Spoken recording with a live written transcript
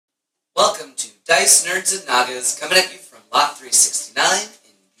welcome to Dice Nerds and Nagas, coming at you from Lot 369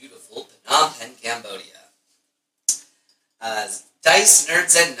 in beautiful Phnom Penh, Cambodia. Dice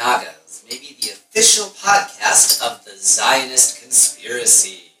Nerds and Nagas may be the official podcast of the Zionist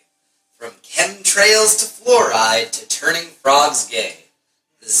conspiracy. From chemtrails to fluoride to turning frogs gay,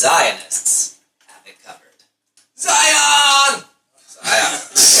 the Zionists have it covered. Zion! Zion.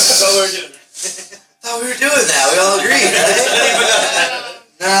 That's all we're doing. Thought we were doing that. We all agreed, right?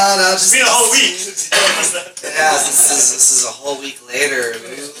 No, just... It's been a whole week. Yeah, this is a whole week later.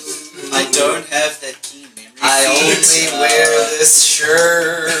 Ooh. I don't have that keen memory. I only wear this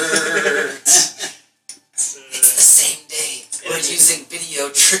shirt. It's the same day. We're using video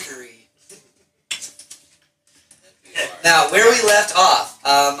trickery. Now, where we left off,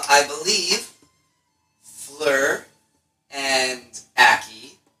 I believe Fleur and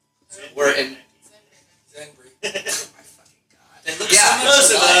Aki were in... Zenbury. Oh my fucking god. It looks Yeah.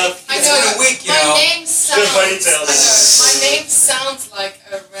 so much alike. I know. It's been a week, you my know. name sounds. ponytail. My name sounds like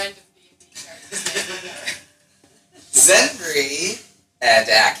a random D&D character. Zenbury and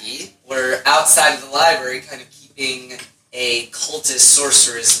Aki were outside of the library, kind of keeping a cultist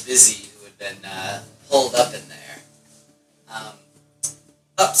sorceress busy who had been pulled up in there.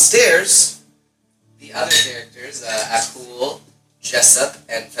 Upstairs, the other characters, Akul, Jessup,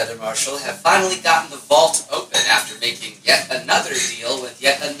 and Feather Marshall, have finally gotten the vault open after making yet another deal with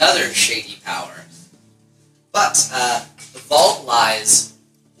yet another shady power. But the vault lies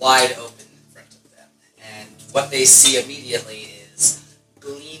wide open in front of them, and what they see immediately is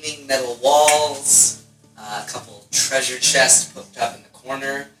gleaming metal walls, a couple treasure chests poked up in the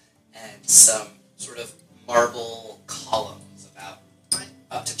corner, and some sort of marble columns about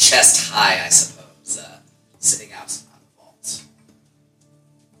up to chest high, I suppose, sitting out on the vault.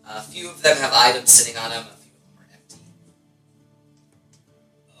 A few of them have items sitting on them, a few of them are empty.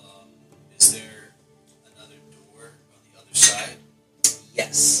 Is there another door on the other side?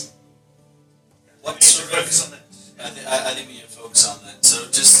 Yes. What sort of... Focus on that. I think we need to focus on that. So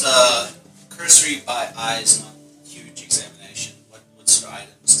just cursory by eyes, not huge examination. What sort of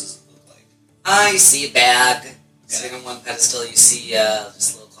items does it look like? You see a bag sitting on one pedestal. You see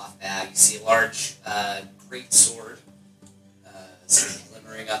just a little cloth bag. You see a large great sword sort of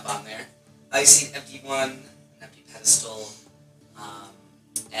glimmering up on there. You see an empty one, an empty pedestal,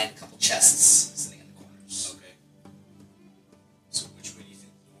 and a couple chests sitting in the corners. Okay. So which way do you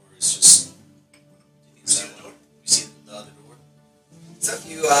think the door is? Just... Do you think it's See that the one? door? We see the other door? So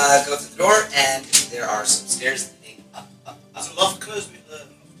you go through the door, and there are some stairs leading up. Is the loft closed? The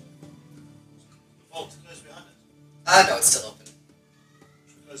vault closed behind us? No, it's still open.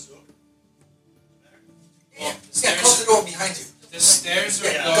 Should we close the door? Yeah. Yeah, close the door behind you. The stairs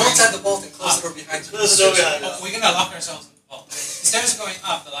are Yeah. going... Go outside the vault and close the door behind you. Close the door behind us. We're gonna lock ourselves in the vault. The stairs are going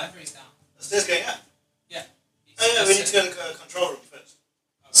up, the library's down. The stairs going up. Yeah. Oh, yeah, we need to go to the control room first.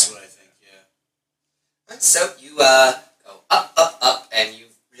 That's what I think, yeah. And so you go up, and you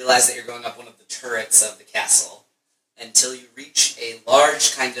realize that you're going up one of the turrets of the castle until you reach a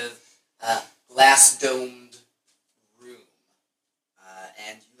large kind of glass-domed room.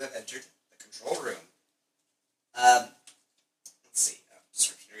 And you have entered the control room. Let's see.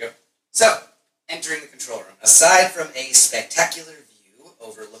 Here we go. So, entering the control room. Aside from a spectacular view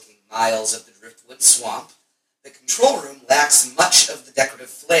overlooking miles of the driftwood swamp, the control room lacks much of the decorative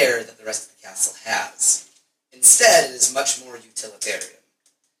flair that the rest of the castle has. Instead, it is much more utilitarian.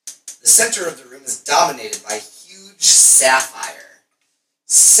 The center of the room is dominated by a huge sapphire,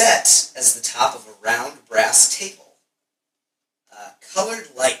 set as the top of a round brass table. Colored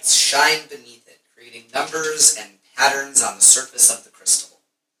lights shine beneath it, creating numbers and patterns on the surface of the crystal.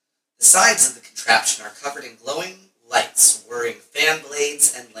 The sides of the contraption are covered in glowing lights, whirring fan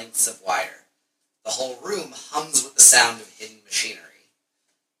blades and lengths of wire. The whole room hums with the sound of hidden machinery.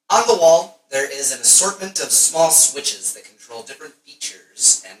 On the wall, there is an assortment of small switches that control different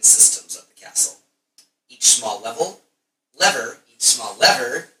features and systems of the castle. Each small lever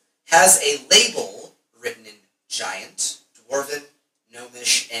has a label written in Giant, Dwarven,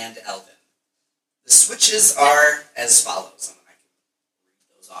 Gnomish, and Elven. The switches are as follows, and I can read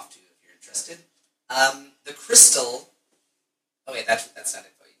those off to you if you're interested. The crystal... Oh wait, that's not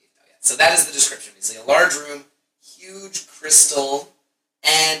info you need to know yet. So that is the description. Basically, a large room, huge crystal,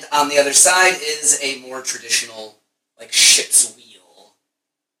 and on the other side is a more traditional, like, ship's wheel.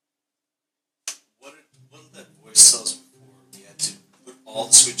 What did that voice tell us before? We had to put all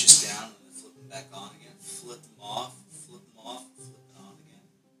the switches down and then flip them back on again. Flip them off, flip them off, flip them on again.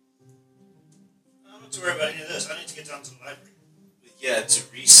 I'm not to worry about any of this. I need to get down to the library. Yeah, to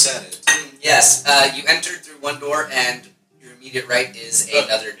reset it. Yes, you entered through one door, and you immediate right is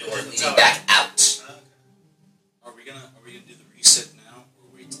another door in the leading tower. back out. Okay. Are we gonna do the reset now or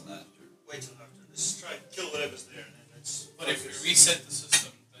wait till after? Wait till after. Let's try and kill whatever's there, and then let's. But if we reset the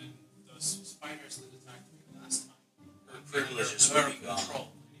system, then those spiders that attacked me last time Her privileges are will be gone. control.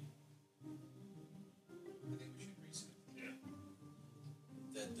 I think we should reset.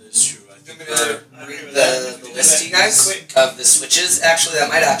 That is true. I think I agree with that. The list, you guys, Quick. of the switches. Actually, that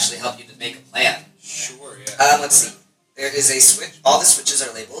might actually help you to make a plan. sure, yeah. Let's see. There is a switch. All the switches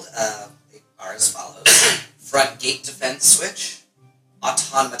are labeled. They are as follows: front gate defense switch,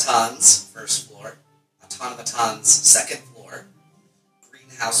 automatons first floor, automatons second floor,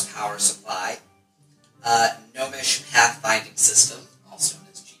 greenhouse power supply, gnomish pathfinding system, also known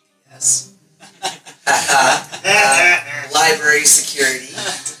as GPS, library security,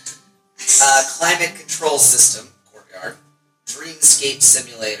 climate control system, courtyard, dreamscape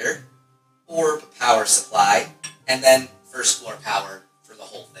simulator, orb power supply, and then first floor power for the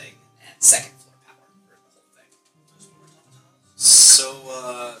whole thing, and second floor power for the whole thing. So,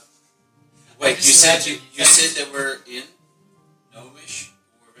 wait, you said that we're in Gnomish,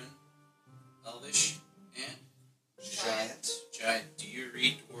 Dwarven, Elvish, and Giant. Giant. Do you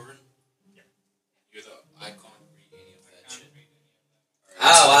read Dwarven? Yeah. You're the I can't read any of that shit.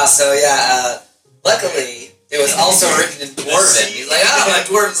 Oh wow! So yeah, luckily it was also written in Dwarven. He's like, oh, my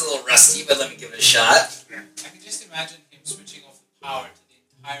Dwarven's a little rusty, but let me give it a shot. I can just imagine him switching off the power to the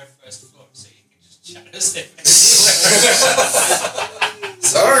entire first floor so you can just shadow step.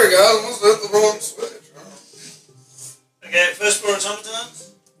 Sorry guys, almost hit the wrong switch. Okay, first floor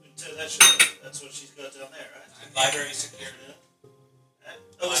automatons. That's what she's got down there, right? And library security.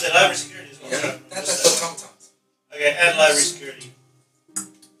 Oh, was that library security as well? Yeah. That's the automatons. Okay, and library security.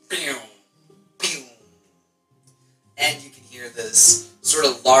 Pew. And you can hear this sort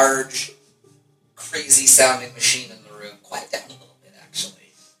of large, crazy sounding machine in the room. Quiet down a little bit,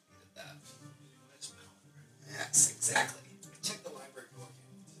 actually. Look at that. Yes, exactly. Check the library door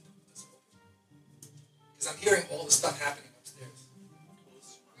again. Because I'm hearing all the stuff happening upstairs.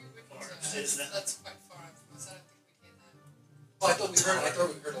 That's quite far out from us. I don't think we'd hear that. Oh, I thought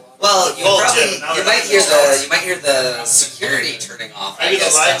we heard a lot. Well, you Well, probably yeah, now you we're might at hear the the you might hear the security turning off. I Maybe the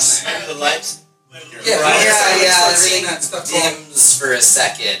guess lights. down there. Maybe the lights. Yeah, Right. yeah, Yeah, seeing everything that stuff going. dims for a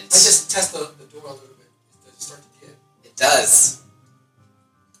second. I just test the door a little bit. Does it start to get? It does.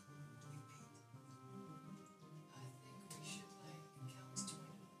 I think we should count to 20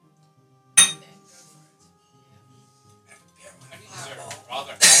 and then go for it. These are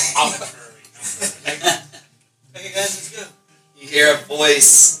rather arbitrary numbers. Okay, guys, let's go. You hear a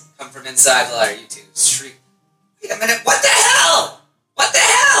voice come from inside the library. You two shriek. Wait a minute! What the hell? What the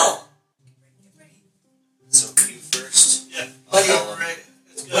hell? So you first. Yeah. Buddy, Right.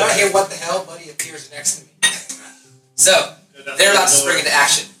 Let's go. when I hear what the hell, Buddy appears next to me. So Go down they're the about to door. spring into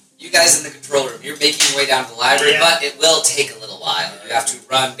action. You guys in the control room. You're making your way down to the library, Yeah. but it will take a little while. You have to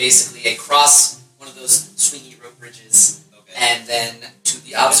run basically across one of those swingy rope bridges, Okay. and then to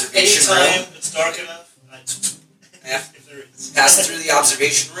the observation Anytime room. it's dark enough. Yeah. If there is. Pass through the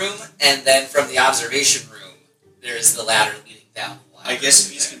observation room, and then from the observation room, there is the ladder leading down the I library. guess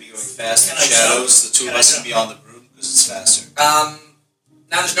if he's going to be going fast in Can I shadows, jump? the two Can of I us jump? can be on the broom because it's faster. Now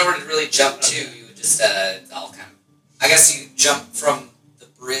there's nowhere to really jump to. You would just, it's all kind of. I guess you jump from the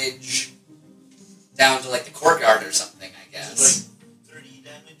bridge down to like the courtyard or something. I Is guess. it like 30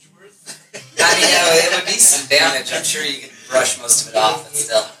 damage worth? I mean, it would be some damage. I'm sure you can brush most of it off, but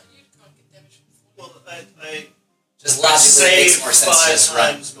still, You can't get damage from Well, I just logically it makes more sense to just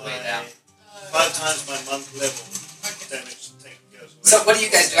run times the way my down. 5 times my month level damage taken goes away. So what do you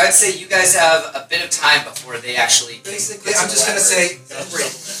guys do? I'd say you guys have a bit of time before they actually. Basically, I'm just gonna say, Got Bree,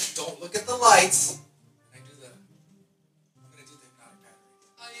 something. don't look at the lights. And I'm gonna do the hypnotic pattern.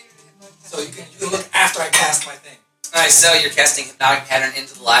 Oh, you didn't hit my So you can look after I cast my thing. All right, so you're casting hypnotic pattern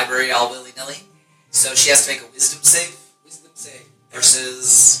into the library all willy nilly. So she has to make a wisdom save Wisdom save.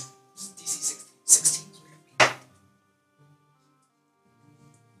 versus DC 16. 16. So we're gonna be-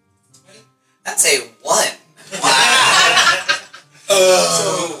 20. That's a 1.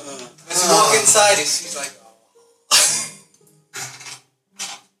 So as you walk inside, she's like,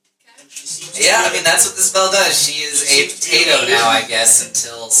 And she seems Yeah, to I mean that's what the spell does. She is a potato now, I guess,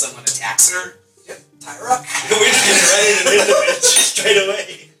 until someone attacks her. yep, tie her up. We're just getting ready to hit the bitch straight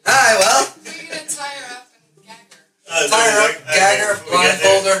away. Alright, well. Who are you going to tie her up and gag her? Tie her up, gag her,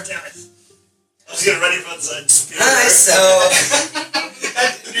 blindfold her. Damn it. I was getting ready for the spear. Alright, so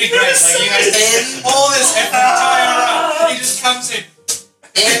That'd be great. Like you guys all this effort tie her up. He just comes in.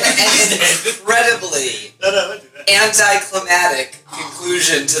 in an incredibly No, I do that. anticlimactic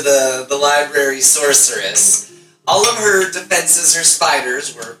conclusion to the library sorceress, All of her defenses, her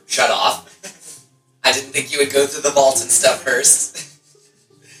spiders, were shut off. I didn't think you would go through the vault and stuff first.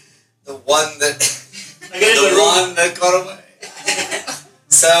 The one that... I get in the room. one that got away.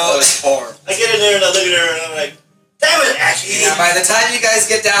 So... That was horrible. I get in there and I look at her and I'm like, damn it, Ashley! Yeah, by the time you guys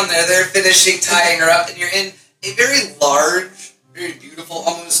get down there, they're finishing tying her up, and you're in a very large, very beautiful,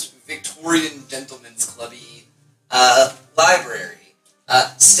 almost Victorian gentleman's clubby library.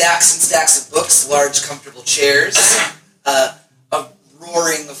 Stacks and stacks of books, large, comfortable chairs, a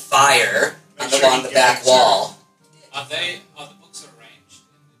roaring fire along the back wall. Are the books arranged?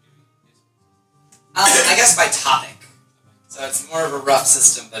 I guess by topic. So it's more of a rough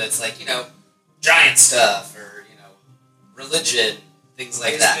system, but it's like, giant stuff, or, religion, things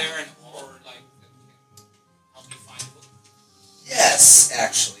like that. Is there an order like that can help you find a book? Yes,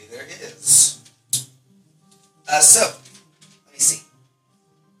 actually, there is. So, let me see.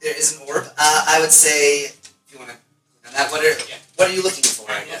 There is an orb. I would say, if you want to click on that, what are you looking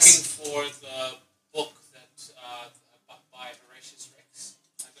for, I I'm guess? looking for the book that by Horatius Rex,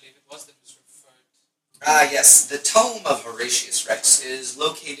 I believe it was, that was referred. Yes. The Tome of Horatius Rex is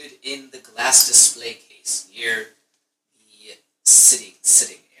located in the glass display case near the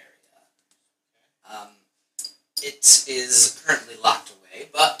sitting area. It is currently locked away,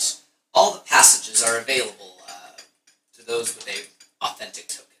 but all the passages are available to those with a authentic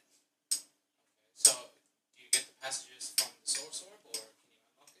token. So, do you get the passages from the source orb, or can you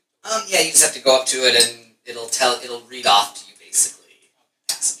unlock it? Yeah, you just have to go up to it and it'll read off to you basically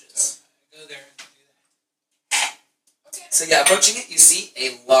passages. Go there and do that. Okay. So yeah, approaching it, you see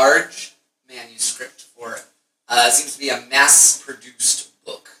a large manuscript for seems to be a mass-produced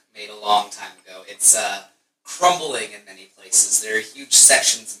book made a long time ago. It's crumbling in many places. There are huge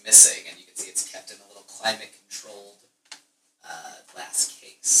sections missing, and you can see it's kept in a little climate-controlled glass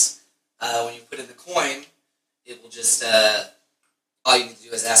case. When you put in the coin, it will just all you need to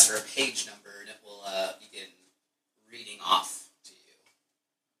do is ask for a page number, and it will begin reading off to you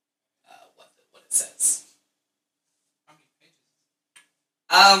what it says. How many pages?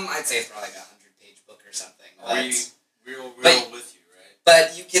 I'd say it's probably like a 100-page book or something. We're all But- with you, right?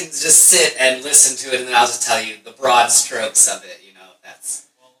 But you can just sit and listen to it, and then I'll just tell you the broad strokes of it. That's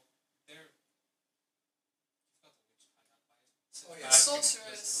Well, there. Oh, yeah.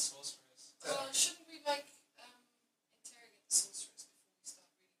 Sorceress. Sorceress. Well, shouldn't we interrogate the sorceress before we start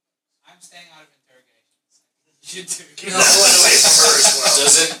reading books? I'm staying out of interrogations. You do. You're not going away from her as well.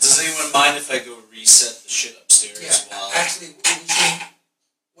 Does anyone mind if I go reset the shit upstairs Yeah, while... actually,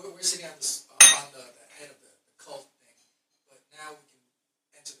 we're sitting on this on the head of the cult thing, but now we can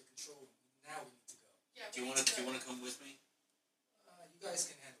enter the control room. Now we need to go. Yeah, Do you want to come with me? You guys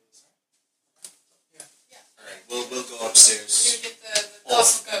can handle this, right? All right, we'll go upstairs. You get the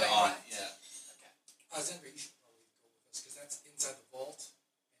Off castle and going, on. right? Yeah. Zenra, you should probably go with us because that's inside the vault,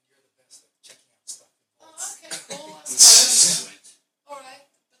 and you're the best at checking out stuff in Oh, vaults. okay, cool. I suppose. Right. Alright,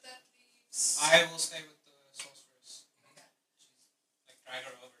 but that leaves... I will stay with the sorceress. Okay. Like, drag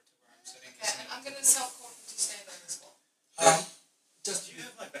her over to where I'm sitting. Okay, and I'm gonna tell Courtney to stay there as well. Just Do you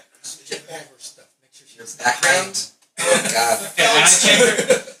have my background? check all her stuff. Make sure your she's background. Oh God. Okay,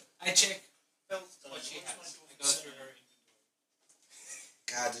 and I check Feldstone. what she has. What's my I go through her inventory.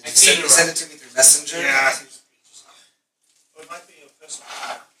 God, did I you see send, her you send it to me through Messenger? Yeah. Well, it might be a personal.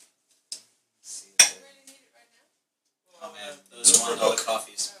 Let's see. Do you really need it right now? Oh man, those $1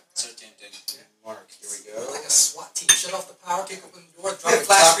 coffees. So tempting. Mark, here we We're go. like a SWAT team. Shut off the power, kick open the door, We drop have a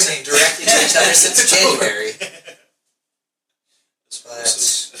flash talked grenade directly to each other since January.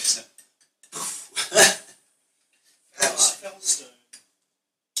 Feldstone.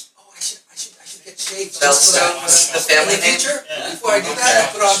 Oh, I should get shades. Feldstone was the family name? Future. Yeah. Before I do that,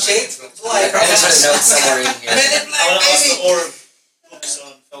 I put on shades. I probably put a note somewhere in here. Men in I black, want to ask baby. the orb books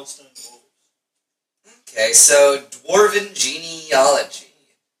on Feldstone dwarves. Okay, so Dwarven genealogy.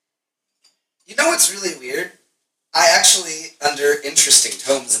 You know what's really weird? I actually, under interesting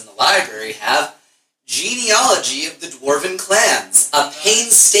tomes in the library, have Genealogy of the Dwarven Clans, a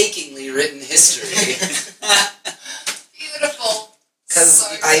painstakingly written history. Beautiful. Because So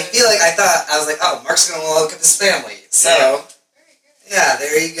I good. feel like I was like, oh, Mark's gonna want to look at his family. So, Very good. yeah,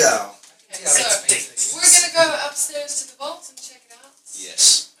 there you go. Okay, Yeah, so it's we're gonna go upstairs to the vault and check it out.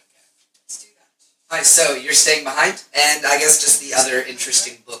 Yes. Okay, let's do that. Alright, so you're staying behind, and I guess just the other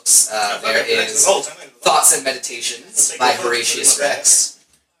interesting books there is Thoughts and Meditations by Horatius Rex.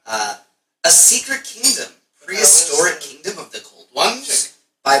 A Secret Kingdom, Prehistoric Kingdom of the Cold Ones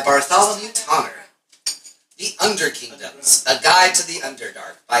by Bartholomew Tonner. The Underkingdoms, A Guide to the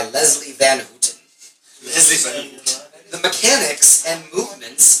Underdark by Leslie Van Houten. The Mechanics and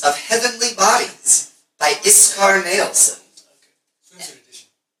Movements of Heavenly Bodies by Iskar Nailson. Swimsuit edition.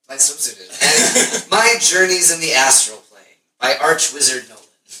 My swimsuit edition. And My Journeys in the Astral Plane by Archwizard Nolan.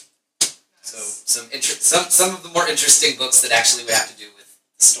 So some of the more interesting books that actually would have to do with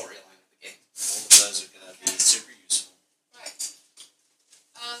the storyline of the game. All of those are going to be super useful. Right.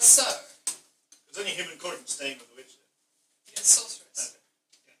 So, It's only him and Corbin staying with the witch. the sorceress.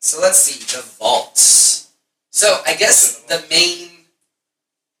 So let's see, the vault. So I guess the main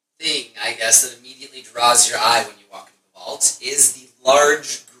thing, that immediately draws your eye when you walk into the vault is the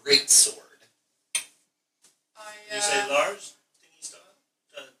large greatsword. You say large? Thingy style?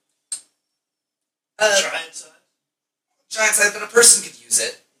 Giant size? Giant size, but a person could use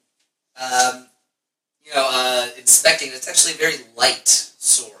it. Inspecting it, it's actually a very light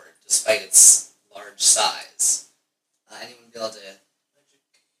sword, despite its large size. Anyone be able to...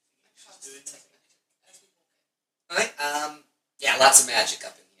 Alright, yeah, lots of magic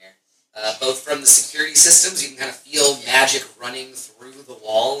up in here. Both from the security systems, you can kind of feel magic running through the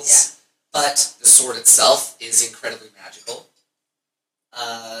walls, but the sword itself is incredibly magical.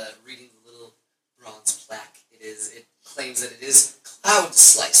 Reading the little bronze plaque, it claims that it is Cloud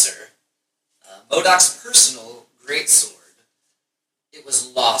Slicer, Modoc's personal greatsword. It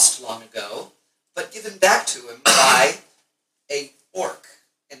was lost long ago, but given back to him by an orc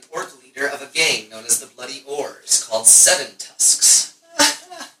leader of a gang known as the Bloody Oars, called Seven Tusks.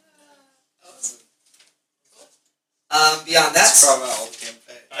 Beyond that, From our old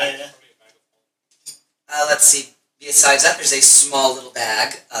campaign. let's see. Besides that, there's a small little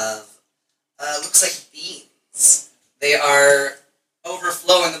bag of, looks like beans. They are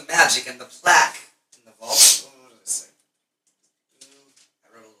overflowing with magic, and the plaque in the vault. What did it say?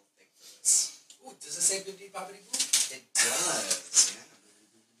 I wrote a little thing for this. Ooh, does it say bibbidi bobbidi boo? It does,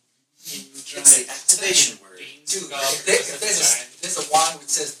 yeah. It's the activation word. Dude, if there's a wand which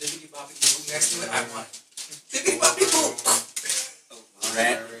says bibbidi bobbidi boo next to it, I want it. Bibbidi bobbidi boo!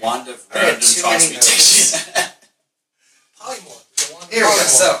 Wand of I had random too many transmutation. Polymorph. The wand Here we go. polymorph.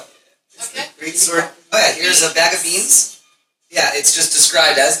 So, Okay. great sword. Oh yeah, here's a bag of beans. Yeah, it's just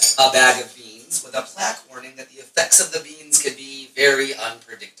described as a bag of beans with a plaque warning that the effects of the beans can be very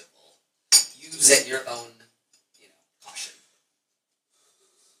unpredictable. Use at your own, caution.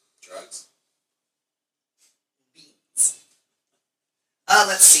 Drugs? Beans.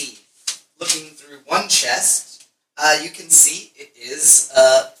 Let's see. Looking through one chest, you can see it is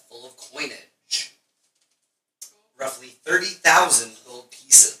full of coinage. Roughly 30,000 gold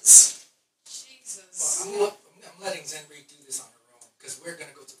pieces. Jesus. Well, I'm letting Zenbreed do this on her own, because we're going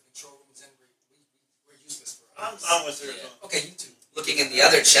to go to the control room. Zenbreed, we're useless for I'm us. with her. Yeah. Okay, you two. Looking in the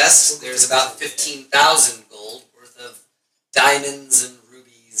other chest, there's about 15,000 gold worth of diamonds and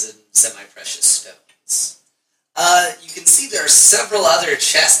rubies and semi-precious stones. You can see there are several other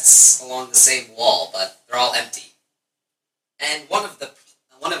chests along the same wall, but they're all empty. And one of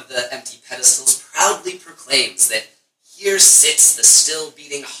the empty pedestals proudly proclaims that here sits the still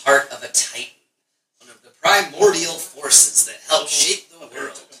beating heart of a titan, one of the primordial forces that help shape the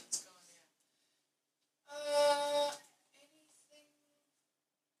world. It's gone, yeah.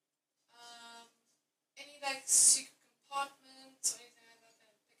 Anything? Any secret compartments or anything like that that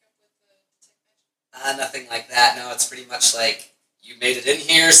I pick up with the detect magic? Nothing like that. No, it's pretty much like you made it in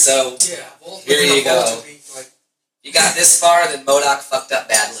here, so Yeah, vault Here within you a vault go. would be like, you got this far, then Modoc fucked up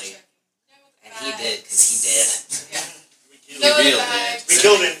badly. And he Bags. did, because he did. Yeah. We No real bags. We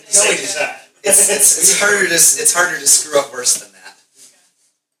killed him. No, we Side. It's harder to screw up worse than that.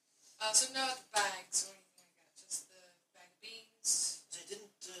 So no other bags or anything like that, just the bag of beans. They didn't.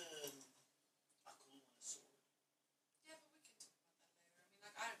 Akul want a sword? Yeah, but we can talk about that later. I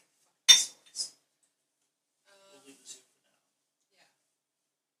mean, I don't give a fuck about swords. We'll leave this here for now.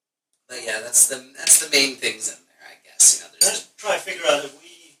 But yeah, that's the main things in there, I guess. There's Let's try to figure out if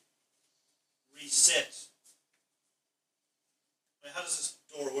we reset. I mean, how does this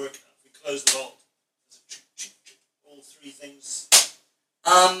door work now? If we close the vault, does it all three things?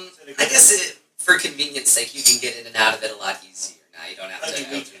 I guess for convenience sake, you can get in and out of it a lot easier now. You don't have to Only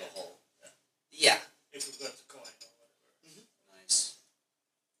go we through can. the whole. Yeah, If we've got the coin or whatever. Nice.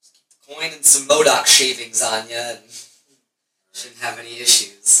 coin and some Modoc shavings on you, and shouldn't have any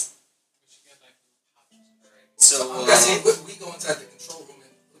issues. We should get like pouches, right? So, I'm guessing we go inside the control room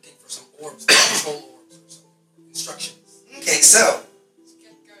and looking for some orbs, control orbs or some instructions. okay, so Let's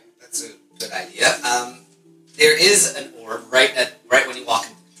get going. that's a good idea. There is an orb right when you walk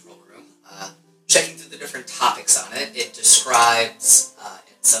into the control room. Checking through the different topics on it, it describes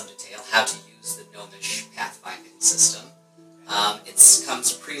in some detail how to use the Gnomish pathfinding system. It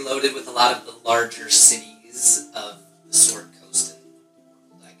comes preloaded with a lot of the larger cities of the Sword Coast and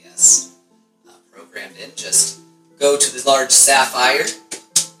world, I guess, programmed go to the large sapphire,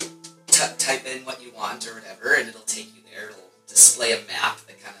 type in what you want or whatever, and it'll take you there. It'll display a map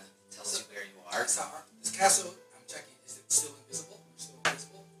that kind of tells you where you are. So this castle, I'm checking, is it still invisible? Still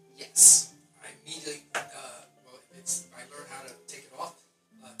invisible? Yes. I immediately, well, I learned how to take off.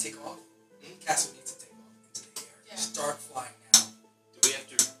 Castle needs to take off into the air. Yeah. Start flying now. Do we have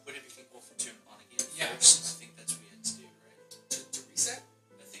to put everything off and turn on again Yeah. first? I think that's what we had to do, right? To reset?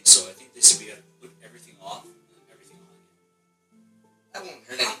 I think so. I think they said we got to put everything off and then everything on again. That won't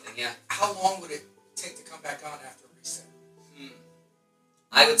hurt anything, yeah. How long would it take to come back on after a reset?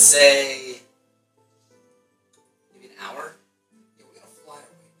 I would say maybe an hour. Yeah, we're gonna fly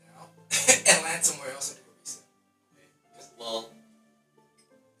away now and land somewhere else and do a reset. Well,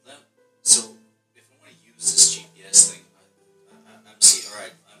 so if I want to use this GPS thing, I'm seeing. All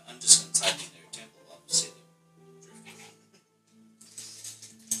right, I'm just going to type in their temple of City.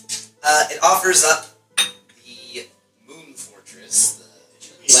 It offers up the Moon Fortress,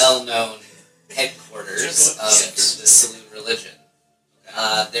 the well-known headquarters of the Saloon religion.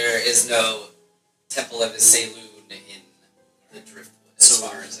 There is no Temple of Saloon in the Driftwood, as So,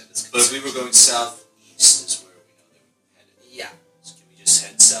 far as it is But concerned. we were going southeast, is where we know that we were headed. Yeah. So can we just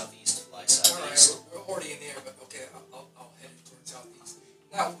head southeast, fly Alright, southeast? we're already in the air, but okay, I'll head towards southeast.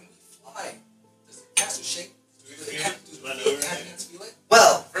 Now, when we fly, does the castle shake? Do feel it? the Do I know where inhabitants feel it?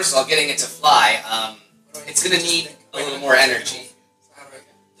 Well, first of all, getting it to fly, What do I it's do? going to Just need think. a little more energy. So how do I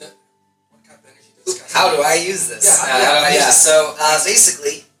get what kind of energy does this castle How do I use this? Yeah, how do I use it? So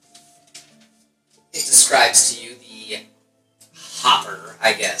basically, it describes to you the hopper,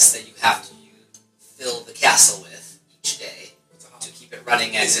 I guess, that you have to fill the castle with each day What's a to hopper? keep it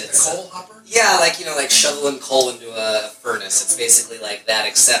running as Is it it's the coal hopper? yeah, like like shoveling coal into a furnace. It's basically like that,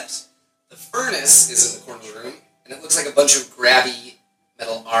 except the furnace is in the corner of the room, and it looks like a bunch of grabby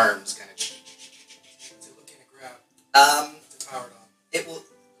metal arms, kind of. To look in and grab to power it on. It will.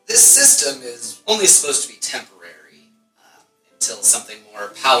 This system is only supposed to be temporary until something more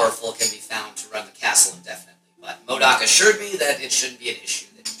powerful can be found to run the castle indefinitely. But Modok assured me that it shouldn't be an issue,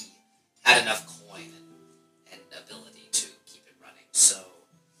 that he had enough coin and ability to keep it running. So,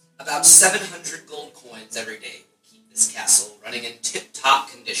 about 700 gold coins every day will keep this castle running in tip-top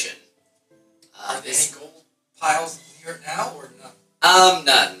condition. Are there any gold piles near it now or none?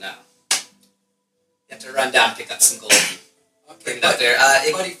 None, no. You have to run down and pick up some gold. Okay, Bring it up there.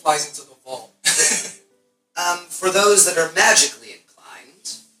 Buddy flies into the vault. For those that are magically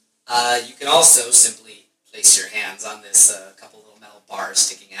inclined, you can also simply place your hands on this couple little metal bars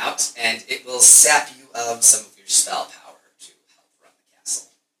sticking out, and it will sap you of some of your spell power to help run the castle.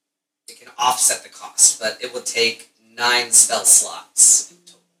 It can offset the cost, but it will take 9 spell slots in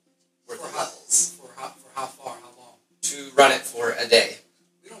total worth of levels For how far? How long? to run it for a day.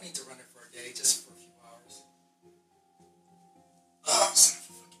 We don't need to run it for a day, just for a few hours. Oh, son of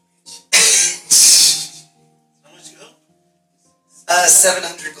a fucking bitch. How much you help?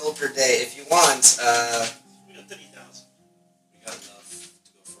 700 gold per day. If you want, We got 30,000. We got enough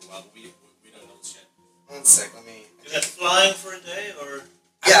to go for a while, but we don't know this yet. one sec, let me... Is that flying for a day or?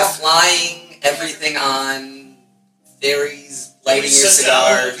 Yeah, flying, everything on, ferries, lighting your Can you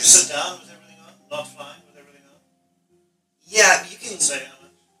cigars. sit down with everything on? Not flying with everything on? Yeah, you can Doesn't say how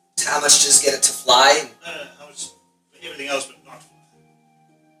much. how much just get it to fly. No, how much? Everything else but not flying.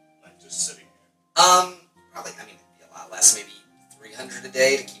 Like just sitting here. Probably, I mean, it'd be a lot less, maybe 300 a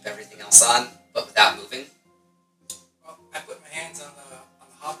day to keep everything else on, but without moving. Well, I put my hands on the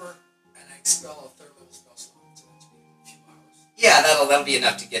hopper and I expel a third level spell slot. So that's a few hours. Yeah, that'll be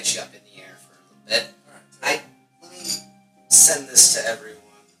enough to get you up in the air for a little bit. Alright. Let me send this to everyone.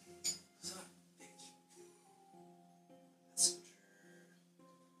 Son of a bitch. Messenger.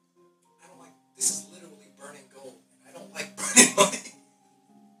 I don't like. This is literally burning gold, and I don't like burning money.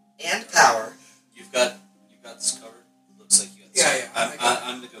 And power. You've got this covered. Looks like you got. Yeah, this. yeah,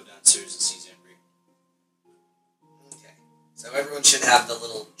 I'm gonna go downstairs and see Zambri. Okay. So everyone should have the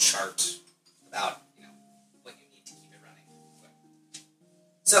little chart about, what you need to keep it running.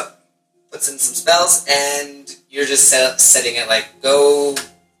 So, puts in some spells, and you're just setting it like, go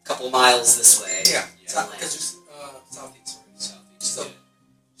a couple miles this way. Yeah, and because land. there's southeast. Right? Southeast. So- yeah.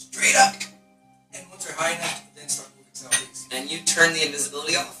 Straight up, and once we're high enough, then start moving southeast. And you turn the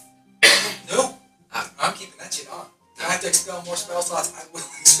invisibility off. No, I'm keeping that shit on. If I have to expel more spell slots, I will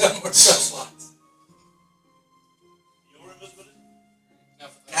expel more spell slots. Your invisibility? No,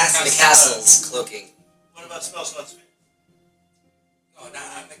 for the Castle. The castle's cloaking. What about spell slots? No,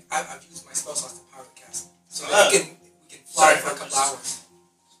 I've used my spell slots to power the castle, so Ah. we can fly Sorry, for a I'm couple just- hours.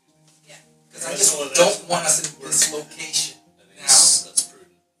 Yeah. Because I Yeah, just so that's- don't want us in this location. I think that's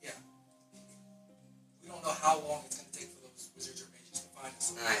prudent. We don't know how long it's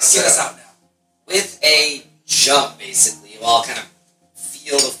So, Get us out now. with a jump, basically, you all kind of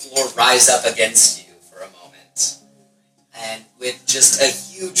feel the floor rise up against you for a moment. And with just a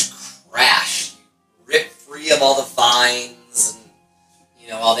huge crash, you rip free of all the vines and,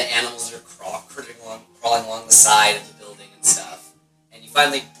 all the animals are crawling along the side of the building and stuff. And you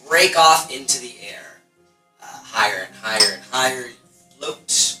finally break off into the air. Higher and higher and higher. You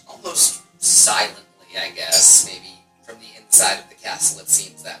float almost silently, I guess. Maybe from the inside of the castle, it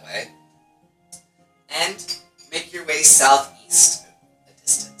seems that way. And make your way southeast a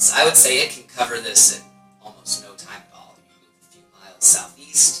distance. I would say it can cover this in almost no time at all. You move a few miles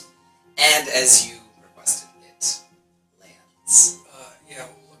southeast, and as you requested, it lands. Yeah,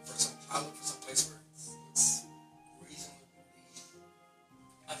 I'll look for some place where it's reasonably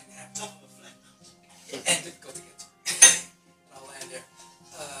uninhabited. Top of a flat mountain. And difficult to get to. And I'll land there.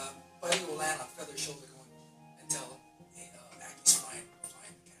 Buddy will land on Feather's shoulder going and tell him, hey, Aki's flying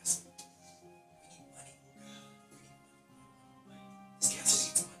the castle. We need money. This castle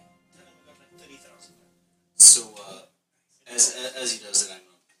needs money. Tell him we got like 30,000. So, as he does it, I'm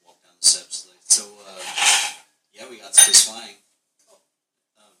going to walk down the steps. Yeah, we got space flying.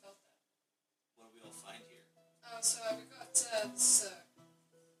 What do we all find here? So we got this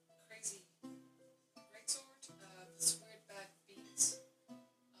crazy greatsword, this weird bag of beads,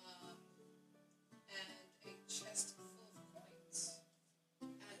 and a chest full of coins,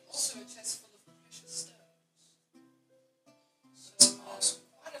 and also a chest full of precious stones. So Awesome.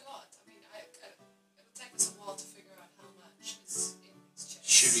 quite a lot. I mean, it'll take us a while to figure out how much is in these chests.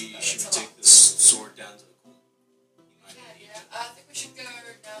 Should we but it's a take lot. this sword down to the pool? You might need Yeah, to. I think we should go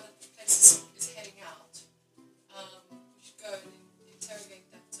now that the place is heading out. We should go and interrogate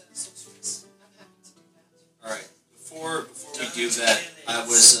that sorceress. I'm happy to do that. All right. Before we do that, I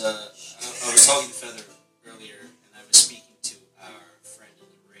was talking to Feather earlier, and I was speaking to our friend in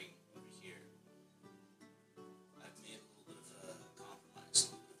the ring over here. I've made a little bit of a compromise,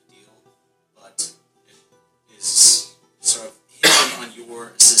 a little bit of a deal, but it is sort of hinging on your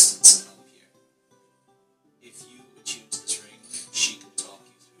assistance and help here. If you attune to this ring, she can talk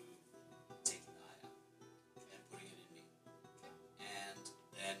you through taking the eye out and putting it in me. And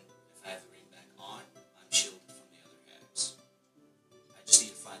then, if I have the ring back on, I'm shielded from the other halves. I just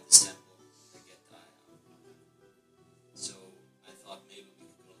need to find this temple and get the eye out. So, I thought maybe we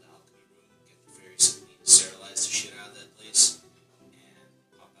could go to the alchemy room, get the fairy Selene to sterilize the shit out of that place, and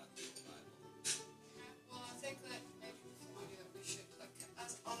pop out the old Bible. Well, I think that maybe before we do that, we should,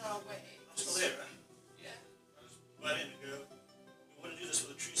 as on our way. I'm still there, right? Yeah. I just went in and go. We want to do this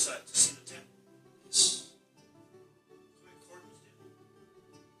with a tree site to see the temple. Yes. Quick Corbin's did.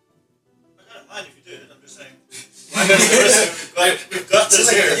 I don't mind if you do it. I'm just saying. Why not do this? We've got this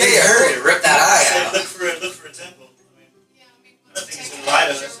here. Yeah, hurry, rip that eye Say, out. look for a temple. I mean, Yeah, I mean, I don't once think we he's take gonna lie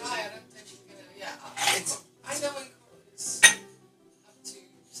to out us, is your he? eye, I don't think he's gonna. Yeah, I know when Corbin is up to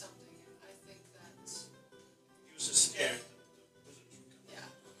something, and I think that. he was just scared that the wizards would come. Yeah.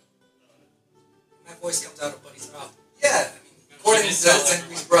 My voice comes out of Buddy's mouth. Yeah, I mean, according to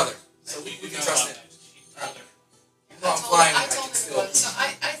Zengri's brother. So we can trust him. You know I'm flying, I I told can still. everyone. So I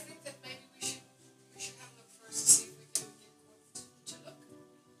think that maybe we should have a look first to see if we can get Corbin to look.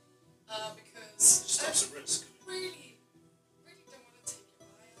 Because Stops at risk. really don't want to take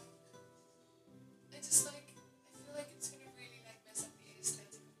your eye out. I feel like it's gonna really mess up the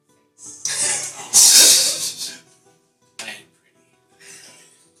aesthetic of your face. I ain't pretty.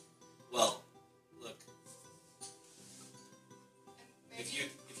 Well, look, And if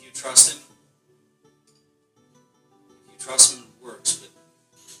maybe you trust him, it works. But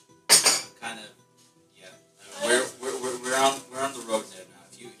kind of, yeah. We're on the road there now.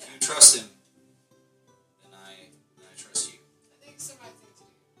 If you trust him, then I trust you. I think it's the right thing to do.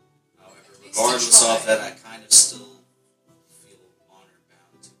 However, At least regardless try. of that, I kind of still feel honor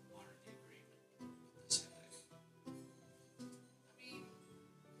bound to honor the agreement with this guy. I mean,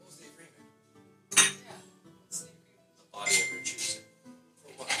 What was the agreement? yeah. What's the agreement? The body of virtues. For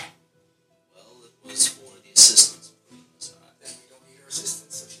what? Well, it was for the assistance of putting this on. Then we don't need her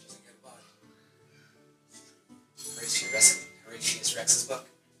assistance, so she doesn't get a body. Horatius Rex's book.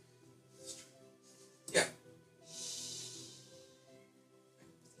 Yeah.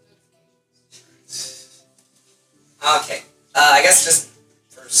 Okay. I guess just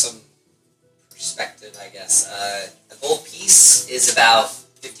for some perspective, I guess. A gold piece is about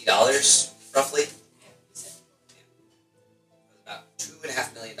 $50, roughly. Yeah, you said. There's about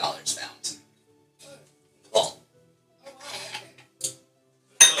 $2.5 million found. Oh, Well, oh wow, okay.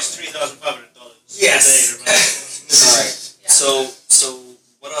 It costs $3,500. Yes. A day to run. alright. Yeah. So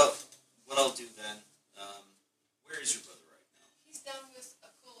what I'll do then? Where is your brother right now? He's down with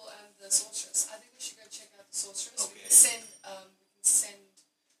Akul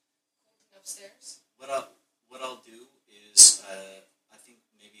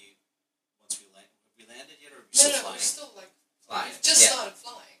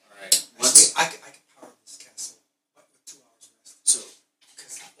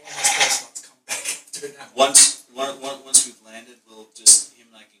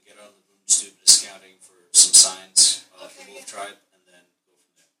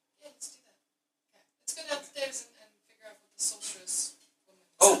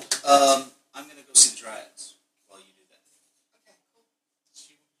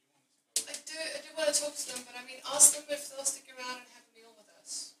they'll stick around and have a meal with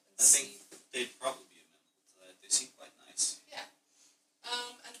us. And I think they'd probably be amenable to that. They seem quite nice. Yeah.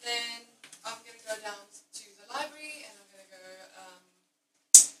 And then I'm going to go down to the library and I'm going to go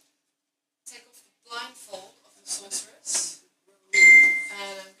take off the blindfold of the sorceress.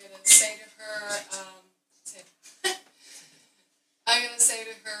 And I'm going to say to her, I'm going to say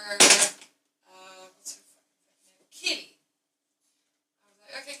to her, what's her fucking name? Kitty. I was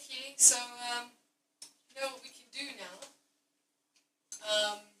like, okay, Kitty, so, you know what we can do now?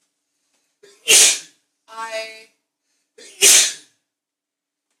 I'm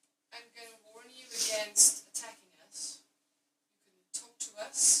going to warn you against attacking us. You can talk to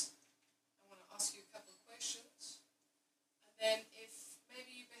us. I want to ask you a couple of questions. And then if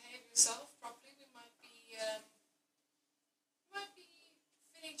maybe you behave yourself properly, we might be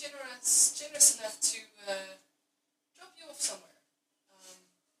feeling generous enough to drop you off somewhere.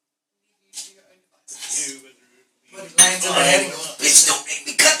 Leave you to your own devices. But he lands on the head and goes, bitch, don't make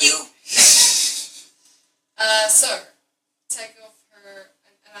me cut you! So, take off her,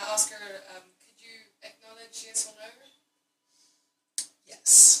 and I ask her, could you acknowledge yes or no?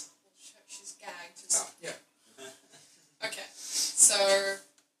 Yes. Well, she's gagged. Oh, yeah. Okay, so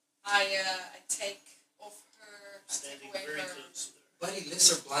I take off her, I take Standing away very her. close to her. Buddy lifts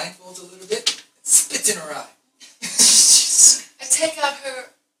her blindfolds a little bit and spits in her eye. I take out her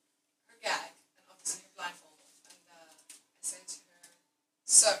gag, and obviously her blindfold, and I say to her,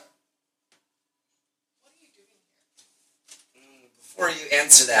 so, what are you doing here? Before you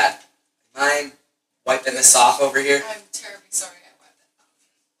answer that, mind wiping this off over here? I'm terribly sorry I wiped that off.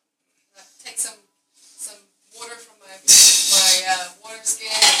 Take some water from my water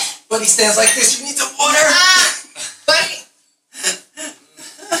skin. Buddy stands like this, you need some water! Buddy!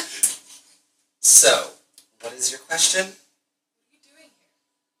 So, what is your question? What are you doing here?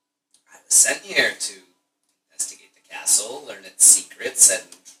 I was sent here to investigate the castle, learn its secrets, and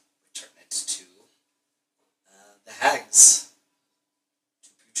return it to the hags. To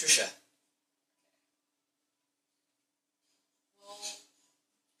Patricia. Well,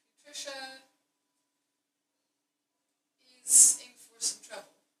 Patricia is in for some trouble.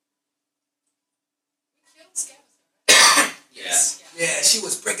 We killed Scabatha, right? Yes. Yeah, she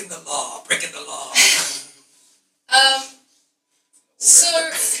was breaking the law. So,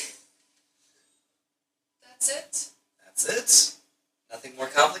 that's it? That's it. Nothing more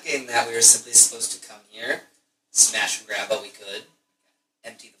complicated than that. We were simply supposed to come here, smash and grab what we could,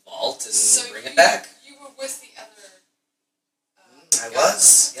 empty the vault, and So bring it back. You were with the other... I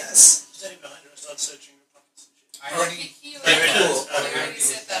was, yes. Standing behind her and start searching her pockets and shit. I already He Cool. already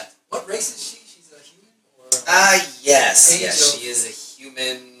said that. What race is she? She's a human? Or Yes, Age yes. of- She is a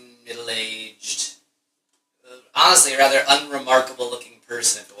human, middle-aged, honestly, a rather unremarkable-looking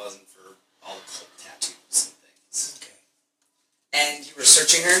person if it wasn't for all the cult tattoos and things. Okay. And you were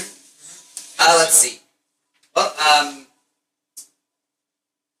searching her? Let's see. Well,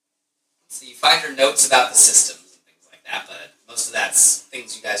 let's see. You find her notes about the systems and things like that, but most of that's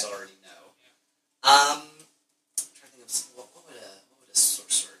things you guys already know. I'm trying to think of what would a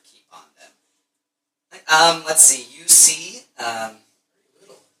sorcerer keep on them? Let's see. You see, Very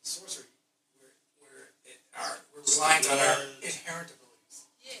little. Sorcery. We're reliant on our inherent abilities.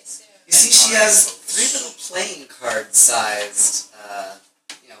 Yes, yeah. you see, she has 3 little playing card-sized,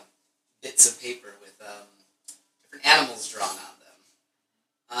 bits of paper with different animals drawn on them.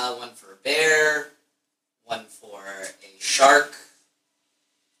 One for a bear, one for a shark,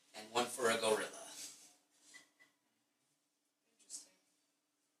 and one for a gorilla.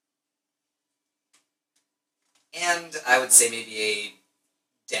 And I would say maybe a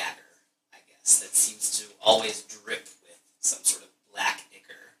dagger, I guess, that seems to always drip with some sort of black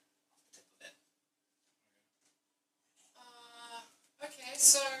ichor off the tip of it. Okay,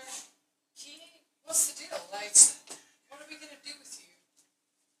 so, Keeney, what's the deal? Like, what are we going to do with you?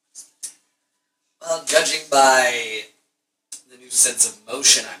 Well, judging by the new sense of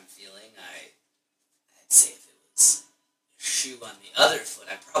motion I'm feeling, I'd say if it was a shoe on the other foot,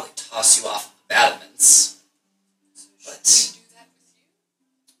 I'd probably toss you off of the battlements. So What? should we do that with you?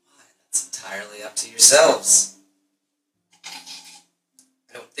 Why, that's entirely up to yourselves. I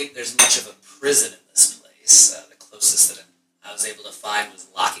don't think there's much of a prison in this place. The closest that I was able to find was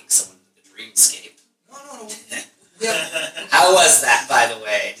locking someone into the dreamscape. No. Yeah. How was that, by the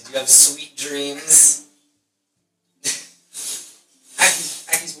way? Did you have sweet dreams?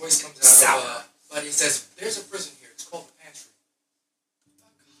 Aki's voice comes out Sour. of Buddy and says, "There's a prison here. It's called the pantry."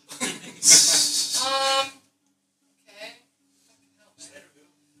 Okay. Fucking hell, man.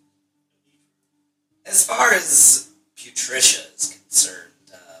 As far as Patricia is concerned,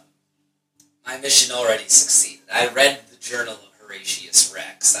 my mission already succeeded. I read Journal of Horatius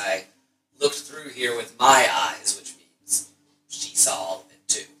Rex. I looked through here with my eyes, which means she saw all of it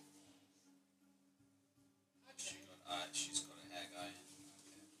too. She's got a hag eye.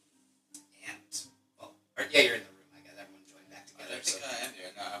 And, well, yeah, you're in the room. I guess everyone joined back I together. don't think I am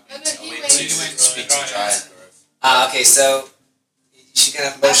there. No, I'm No, waiting he to went- speak to Dryadgrove. Okay, so she kind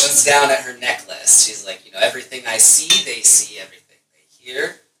of motions down at her necklace. She's like, everything I see, they see. Everything they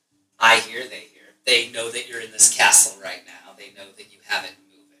hear, I hear, they hear. They know that you're in this castle right now. They know that you have it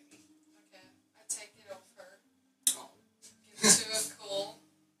moving. Okay, I take it off her, Oh. give it to a cool,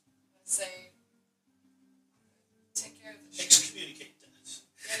 and say, take care of the shit. Excommunicate that.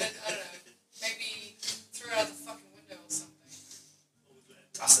 And then, I don't know, maybe throw it out the fucking window or something.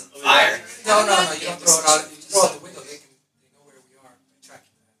 Toss it in the fire. No, you don't throw it out. You throw it out the window, they know where we are by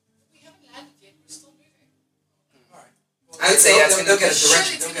tracking that. We haven't landed yet, we're still moving. Alright. I would say that's they'll get a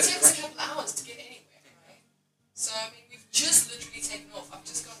Surely direction. it's They'll going get to a take us a direction. couple hours to get anywhere, right? So, I mean, we've just literally taken off. I've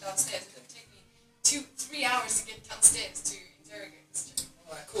just gone downstairs. It's going to take me 3 hours to get downstairs to interrogate this chick.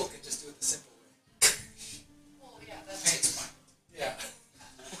 Alright, cool. Can just do it the simple way. Well, yeah, that's Hey, it's fine. Yeah.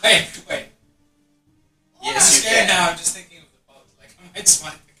 Wait. Yes, I'm you scared can. now. I'm just thinking of the boat. Like, I might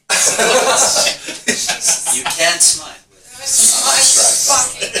smite the You can smite with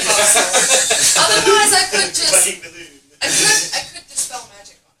fucking awesome. Otherwise, I could just, Fucking balloon. I could dispel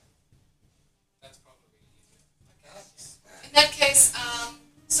magic on her. That's probably easier. Okay. In that case,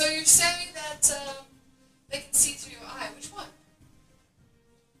 so you say that they can see through your eye. Which one?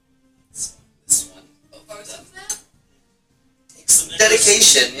 This one. Both Both of them. of them? Takes some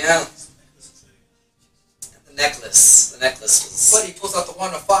dedication, The necklace. The necklace was. But he pulls out the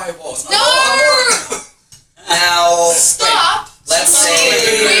wand of fireballs. No! Now, Stop! let's So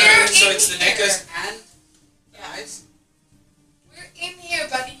say- we're So in it's the here. necklace and the Yeah. eyes? We're in here,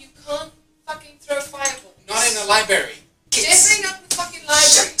 buddy. You can't fucking throw fireballs. Not in the library. Definitely not in the fucking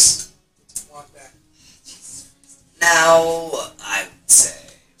library. Walk back. Now, I would say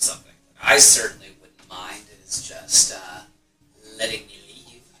something that I certainly wouldn't mind is just letting me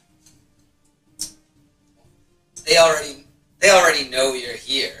leave. They already know you're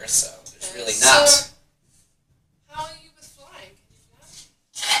here, so there's really not. So, how are you with flying? Can you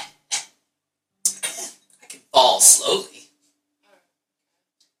fly? I can fall slowly. Alright.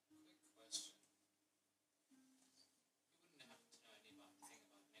 Quick question. You wouldn't happen to know anything about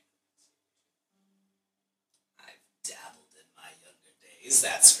necromancy, would you? I've dabbled in my younger days,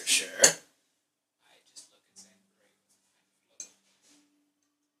 that's for sure. I just look and say, great.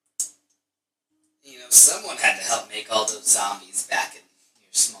 Someone had to help make all those zombies back in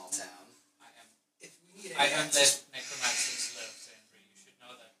your small town. If we need I any don't answers, let necromancers live, Sandry. You should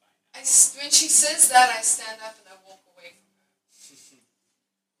know that by now. When she says that, I stand up and I walk away from her.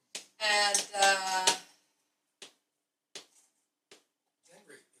 And,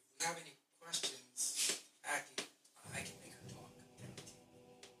 Henry, if we have any questions, Aki, I can make her talk.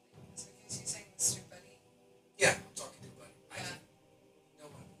 so because you're saying this to your buddy, Yeah, I'm talking to Buddy. I Yeah. can. No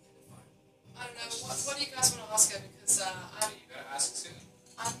one can define. I don't know, what do you guys want to ask her? Because You gotta ask soon.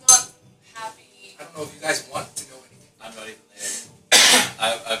 I'm not happy. I don't know if you guys want to know anything. I'm not even there.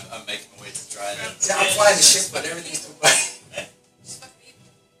 I'm making my way to Dryadgrove. Yeah, I'm flying the ship, but everything's too much. Just fuck me.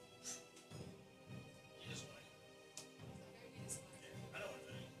 He doesn't want it. Maybe he doesn't like her. I don't want to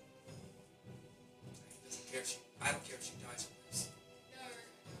do it. He doesn't care if she. I don't care if she dies or lives. No,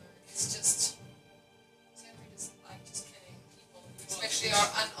 it's just Henry doesn't like just killing people, who especially are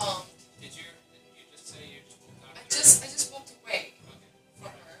unarmed. Didn't you just say you just walked out? I just walked away Okay.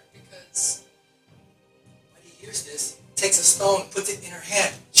 from her because When he hears this, takes a stone, puts it in her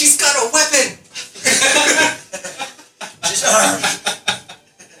hand. She's got a weapon. She's armed.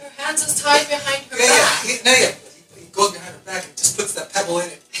 her hands are tied behind her Yeah, back. he goes behind her back and just puts that pebble in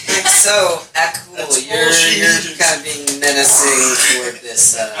it. So, Akul, That's all you're she needed. kind of being menacing toward this.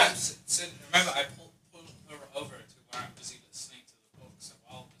 So remember, I pulled her over to where I'm busy listening to the book. So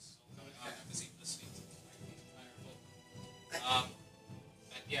while this is all going on, I'm busy listening to the entire book.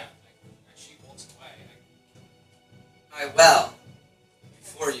 And yeah, as she walks away, Well,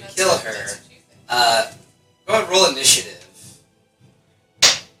 before you That's kill what- her, that's what you think. go and roll initiative.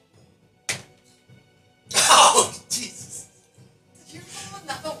 Oh, Jesus. Did you roll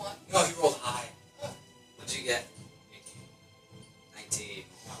another one? No, he rolled high. What'd you get? 19.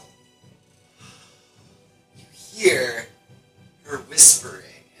 You hear her whispering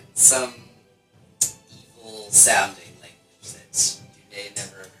in some evil sounding language that you may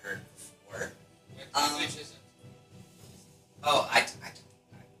never have heard before. which isn't. Oh,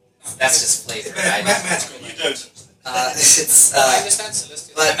 that's just flavor. I Matt, don't- Matt's You going don't. it's I understand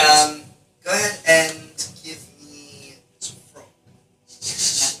Celestial. but go ahead and give me. It's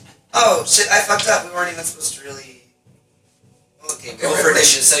Oh shit! I fucked up. We weren't even supposed to really. Okay, roll for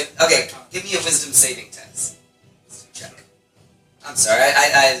initiative. So, okay, give me a wisdom saving test. Check. I'm sorry.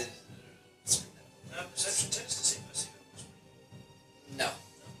 I Perception test to see if I see it. no.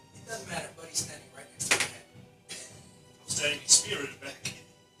 It doesn't matter, buddy's standing right next to your head. I'm standing spirited back.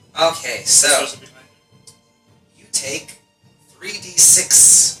 Okay, so Supposed to be behind her. you take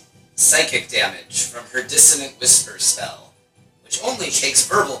 3d6 psychic damage from her dissonant whisper spell, which only takes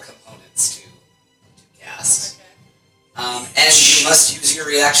verbal components to cast. Okay. And you must use your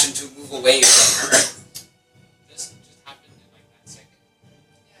reaction to move away from her. This just happened in like that second.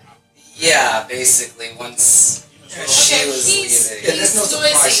 Yeah. Yeah, basically, once Yeah, she Okay, was he's- leaving Yeah, there's no He's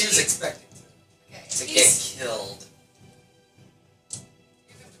surprise. noisy. She was expecting to. Okay. to He's- get killed. You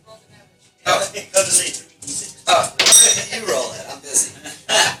have to roll the damage. Oh. I'll just say 3d6. Oh, you roll it. I'm busy.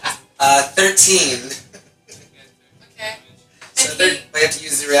 13. Okay. So And he, I have to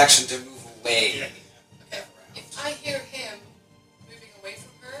use the reaction to move away. Yeah. okay. If I hear him moving away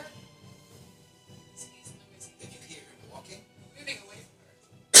from her, he's noisy. If you hear him walking, Moving away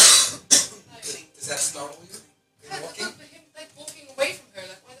from her. Like, does that startle you? yeah, Him walking? look, but him like walking away from her.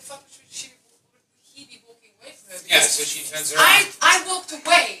 Like, why the fuck would he be walking away from her? Yeah, Because so she turns around. I walked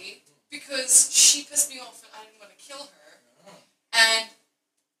away because she pissed me off and I didn't want to kill her. And,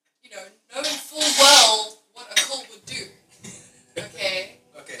 you know, knowing full well what a cult would do. Okay?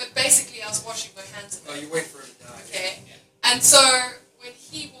 Okay. But basically I was washing my hands of Oh, it. you wait for her to die. Okay? And so when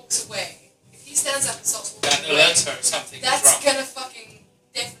he walks away, if he stands up and starts That walking away, alerts her something is that's wrong. gonna fucking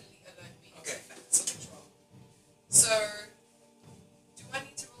definitely alert me. Okay. Something's wrong. So, do I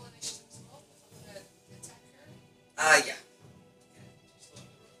need to roll initiative as well if I'm gonna attack her? Yeah.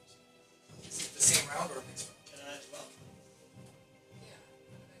 Is it the same round or next round? Can I as well?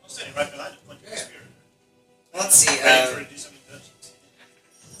 Yeah. I'm standing right behind him, pointing Yeah. the spirit. Let's see. Waiting for her to do something good.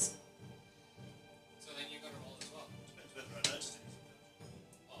 So then you gotta roll as well. Depends whether I notice it.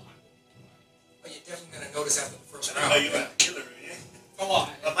 Well, I'm Oh, you're definitely going to notice after the first I don't round. know you might kill her, yeah? Come on.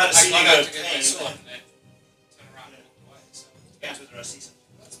 I might have seen got you out go to get my pain, sword yeah. and then turn around and walk away. So Depends whether I see something.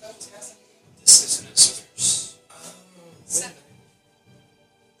 What's that? What's happening again? This isn't a scissors. Wait a Seven. minute.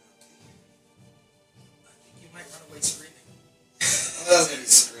 I think you might run away screaming. I was gonna be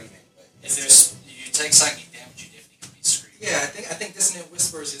screaming, but If you take psychic damage, you definitely could be screaming. Yeah, I think dissonant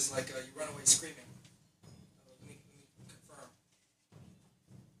whispers is like you run away screaming. Let me confirm.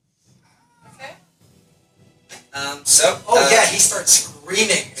 Okay. so. Oh yeah, he starts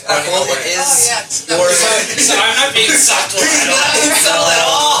screaming. and running Well, away. it is Oh, yeah. your. so I'm not being subtle at all. Not at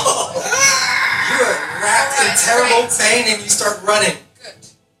all. You are wrapped in Alright, terrible great. pain and you start running. Good.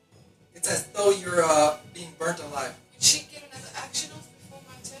 It's as though you're being burnt alive. Would she get another action off before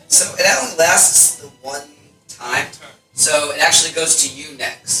my turn? So it only lasts the one time. Turn. So it actually goes to you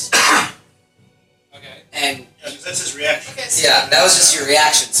next. Okay. And Yeah, because that's his reaction. Okay, so yeah, that was just your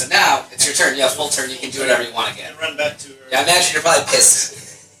reaction. So now it's your turn. You have full turn. You can do whatever you want You again. can run back to her. Yeah, I imagine you're probably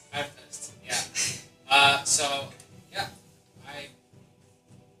pissed. I'm pissed. Yeah. So yeah, I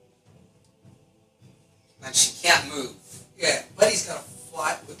And she can't move. Yeah, Buddy's gonna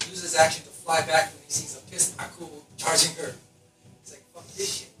fly, use his action to fly back when he sees a pissed Akul charging her. He's like, fuck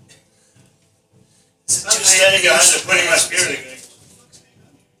this shit. I'm just standing behind her, pointing my spirit and going, "What the fuck's going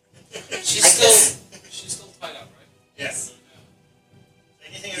on here?" she's I she's still tied up, right? Yeah. Yeah.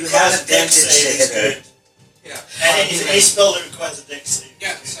 Anything You that requires have a dex advantage save to is hit her. good. Yeah. And any spell that requires a dex save.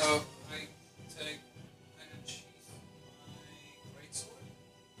 Yeah, so I take and unsheath my greatsword.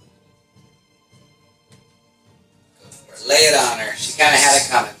 Lay it on her. She kind of had it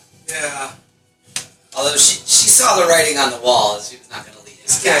coming. Yeah. Although she saw the writing on the wall, she was not going to leave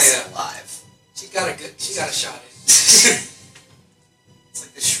this Yeah, castle yeah. alive. She got a shot in. It's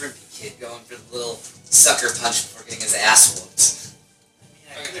like the shrimpy kid going for the little sucker punch before getting his ass whooped.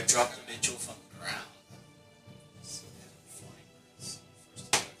 I could have dropped the Mitchell from the ground. Flying birds. First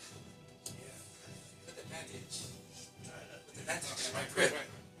attack. Yeah. With advantage. Try that. With advantage. Right, Crit.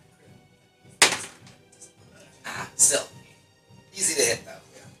 Ah, still. Easy to hit, though.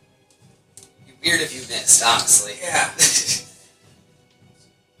 Be weird if you missed, honestly. Yeah.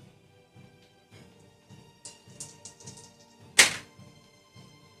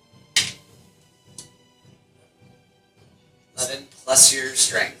 Plus your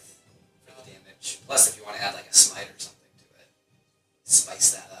strength for the damage. Plus if you want to add like a smite or something to it.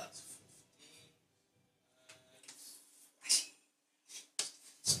 Spice that up.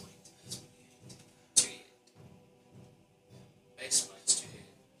 Base mine's 2 hit.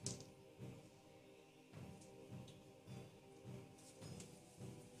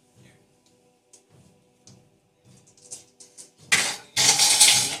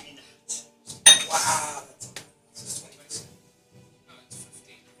 You mean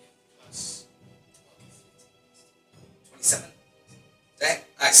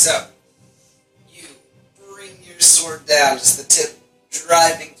Alright, so you bring your sword down, just the tip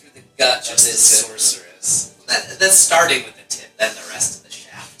driving through the gut of this sorceress. That's starting with the tip, then the rest of the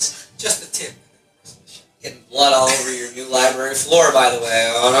shaft. Just the tip. Getting blood all over your new library floor, by the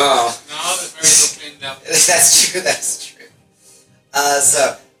way. Oh No, that's very well cleaned up. no. That's true, that's true.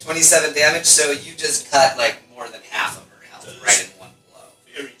 So, 27 damage, so you just cut like more than half of her health right in one blow.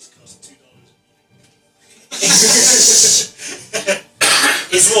 Earrings cost $2.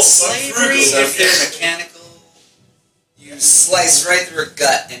 Is it slavery if they're mechanical? You slice right through her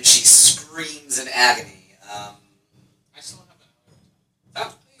gut and she screams in agony. I still have it.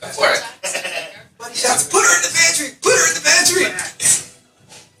 Oh, go for it. Buddy shouts, put her in the pantry! Put her in the pantry!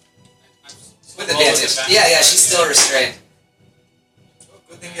 With advantage. Yeah, she's still restrained. Oh,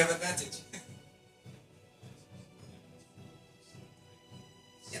 good thing you have advantage.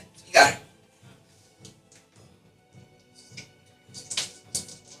 Yeah, you got her.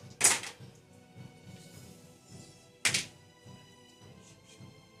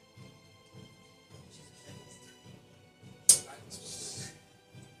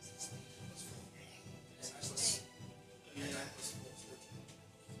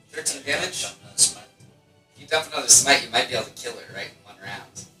 Damage? If you dump another smite, you might be able to kill her right in one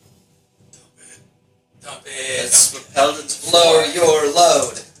round. Dump it. It's repelled into Blow your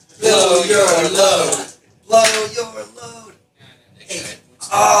load. Blow your load. Blow your load.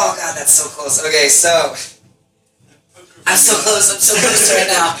 Oh god, that's so close. Okay, so I'm so close right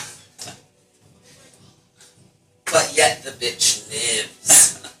now. But yet the bitch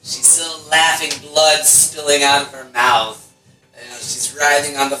lives. She's still laughing, blood spilling out of her mouth. You know, she's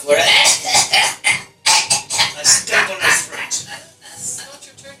writhing on the floor. I stamp on her throat. It's not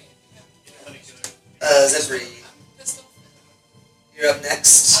your turn yet. You don't want to kill her. Zebri, I'm pissed off. you're up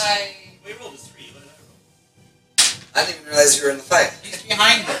next. We rolled a 3. What did I roll? I didn't even realize you were in the fight. He's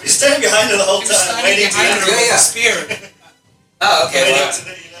behind her. He's standing behind her the whole He was time, standing waiting to behind her with Yeah. a spear. Oh, okay. waiting, Well, to,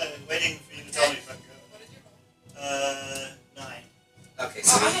 waiting for you to tell me if I can What did you roll? go. 9. okay, Oh,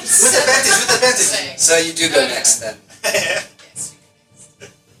 so I had With advantage, with advantage. Saying. so you do go next then. Yes, you can.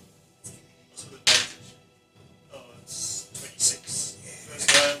 What's the advantage? Oh, it's 26.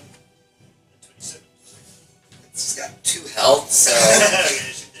 First round, and 27. She's got 2 health, so Yeah, she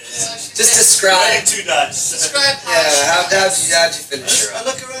did. So she's just dead. describe. And 2 dice. Describe how Yeah, she how'd dies. you finish her I up?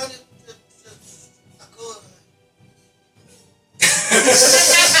 look around at Akula.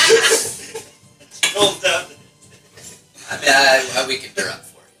 Roll down. I mean, we can her up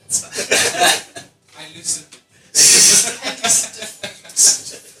for you. It's fine. I loosened it.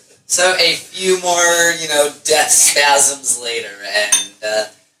 So a few more, death spasms later, and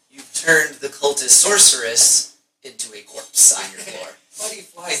you've turned the cultist sorceress into a corpse on your floor. Buddy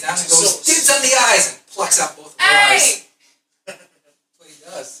flies down and goes, dibs on the eyes, and plucks out both of her Hey! eyes. That's what he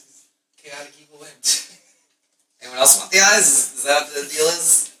does. He's chaotic evil imp. Anyone else want the eyes? Is that what the deal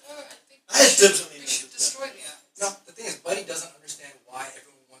is? Oh, I think I had dibs on the we should destroy the eyes. No, the thing is, Buddy doesn't understand why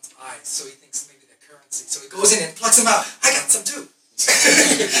everyone wants eyes, so he thinks maybe they're currency. So he goes in and plucks them out. I got some too.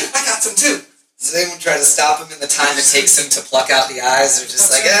 I got some too. Does anyone try to stop him in the time it takes him to pluck out the eyes, or just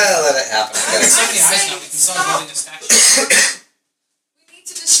like, let it happen? I It's gotta- not the eyes now. We can start building a statue. We need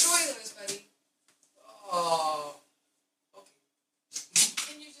to destroy those, buddy. Oh. Okay.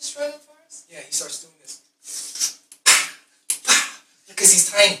 Can you destroy them for us? Yeah, he starts doing this. Because he's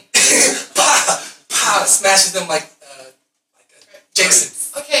tiny. Pow! Pow! Smashes them like a Jason.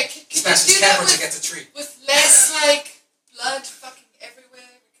 Okay, can you Smashes do that cameras with, against a tree. with less, blood fucking everywhere?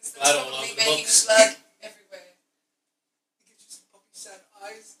 Because that's Blood all probably over the making books. blood everywhere. He gives you some puppy sad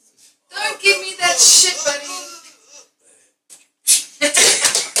eyes. Don't give me that shit, buddy.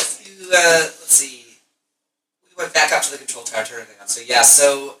 Let's see. We went back up to the control tower, turn everything on. So yeah,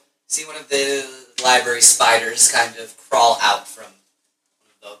 see one of the library spiders kind of crawl out from one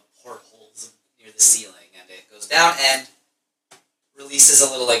of the portholes near the ceiling, and it goes down and releases a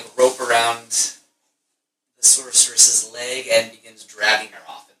little rope around the sorceress's leg and begins dragging her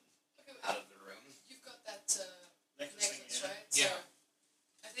off and Okay, out of the room. you've got that Necklace, necklace, right? Yeah. So,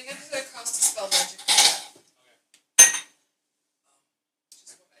 I think I'm just gonna cast a spell magic.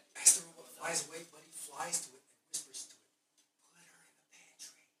 Just what I do. As the robot flies away, Buddy flies to it and whispers to it, put her in the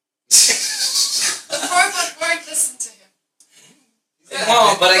pantry. The robot won't listen to him. It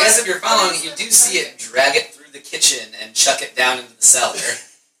won't, but I guess if you're following it, you do see it drag it through the kitchen and chuck it down into the cellar.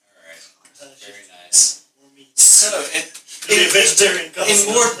 Alright, very nice. More meat. So, Could be a vegetarian in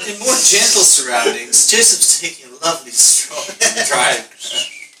more gentle surroundings, Joseph's taking a lovely stroll drive.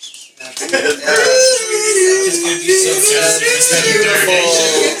 It's gonna be so just Beautiful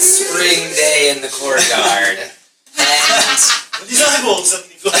spring day in the courtyard. And With his eyeballs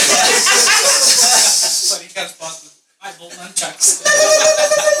suddenly fly by. But he gets boss with eyeball nunchucks.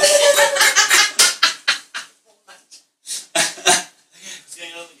 What's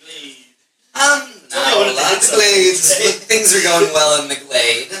going on in the glade? No, lots of glades. Things are going well in the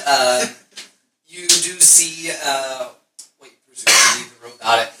glade. You do see, what you presume to be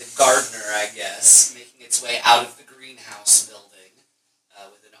the gardener, I guess, making its way out of the greenhouse building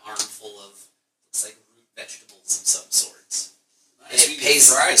with an armful of, looks like root vegetables of some sorts. Nice. It pays,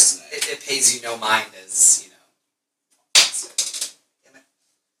 fries tonight. it pays you no mind as, you know. Damn it.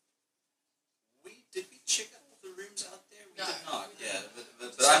 Did we check out all the rooms out there? We No. did not. Yeah,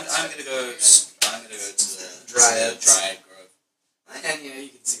 but I'm gonna go. I'm gonna go to the Dryads. Dryad Grove. And, you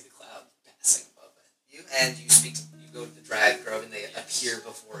can see the cloud passing above it. And you go to the Dryad Grove and they appear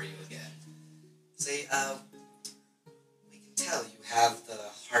before you again. Say, we can tell you have the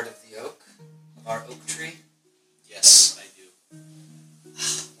heart of the oak, of our oak tree. Yes, I do.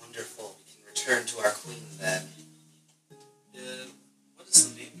 Wonderful. We can return to our queen then. What is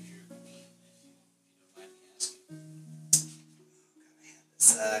the name of your queen, if you don't mind me asking? This,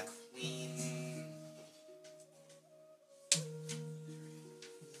 queen...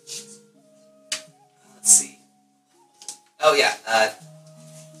 let's see. Oh, yeah,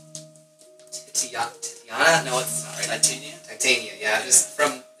 Titiana? No, it's not right. Titania? Titania, yeah, just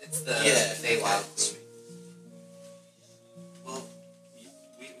from, it's the Feywild okay. queen. Well, we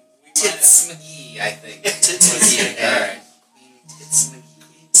Tits McGee, I think. Tits McGee, Yeah, alright. Queen Tits McGee.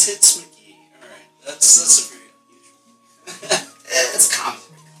 Queen Tits McGee. Alright, that's a very unusual. It's common.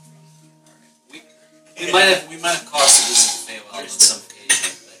 Alright. We might have caused a visit to Feywild on some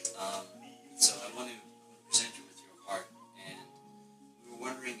occasion, but so I want to present you with your heart, and we were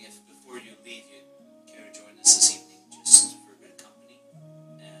wondering if before you leave you care to join us this evening just for good company.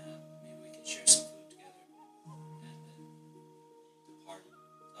 Maybe we can share some food together and then depart.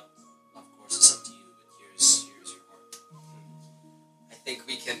 Of course, it's up to you, but here's your heart. I think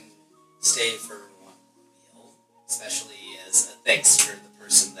we can stay for one meal, especially as a thanks for the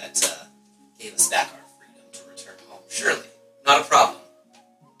person that gave us back our freedom to return home. Surely, not a problem.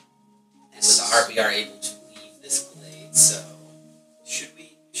 And with the heart, we are able to leave this glade, so...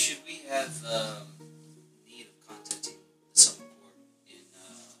 Should we have need of contacting the Summer Court in the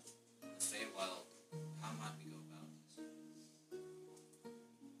Feywild? How might we go about this?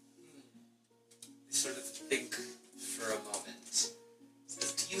 sort of think for a moment.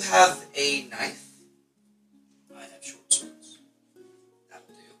 Do you have a knife? I have short swords. That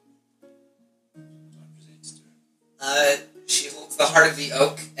will do. I present to her. She holds the heart of the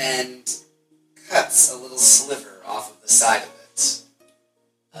oak and cuts a little sliver off of the side of it.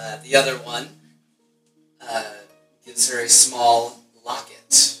 The other one gives her a small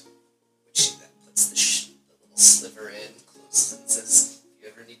locket, which she then puts the little sliver in, closes, and says, if you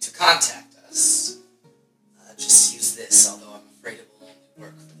ever need to contact us, just use this, although I'm afraid it will only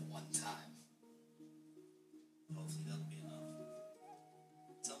work for the one time. Hopefully that'll be enough.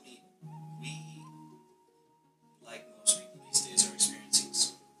 Tell me, we, like most people these days, are experiencing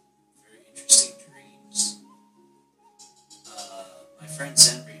some very interesting dreams. My friend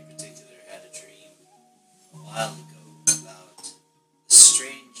Zenbri in particular had a dream a while ago about a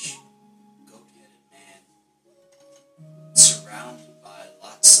strange goat-headed man surrounded by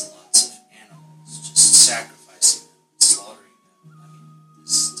lots and lots of animals, just sacrificing them, slaughtering them. I mean,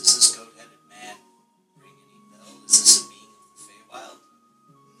 does this goat-headed man ring any bell? Is this a being of the Feywild?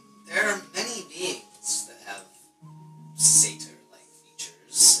 There are many beings that have satyr-like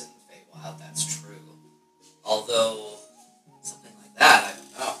features in the Feywild, that's true. Although, something like that, I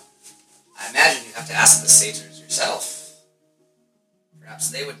don't know. I imagine you have to ask the satyrs yourself. Perhaps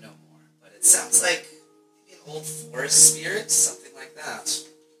they would know more, but it sounds like maybe an old forest spirit, something like that.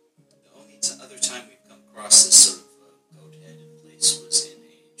 The only other time we've come across this sort of goat-headed place was in a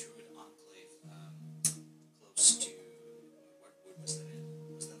druid enclave close to, what wood was that in?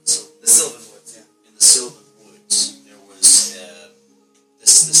 Was that The Sylvan Woods, yeah. In the Sylvan Woods, there was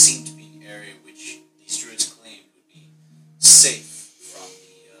this seemed to be an area which these druids claimed would be safe from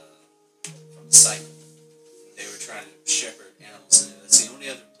the cycle. They were trying to shepherd animals in it. That's the only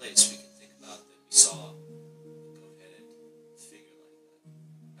other place we can think about that we saw a goat-headed figure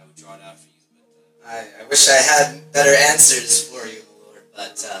like that. I would draw it out for you, but I wish I had better answers for you, Lord,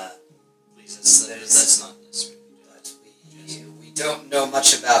 but please, that's not necessary. but we don't know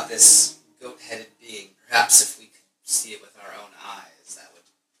much about this goat-headed being. Perhaps if we could see it with our own eyes, that would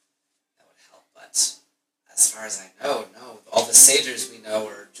help. But as far as I know, no. All the satyrs we know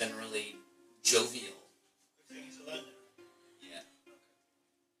are generally jovial. Good thing he's alone there. Yeah.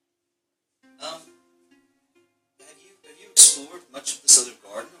 Have you explored much of this other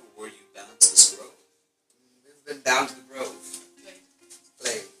garden, or were you bound to this grove? We've been bound to the grove.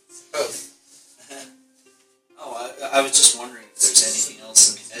 Play. Both. Oh, I was just wondering if there's anything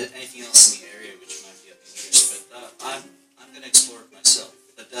else in the area which might be of interest, but I'm going to explore it myself.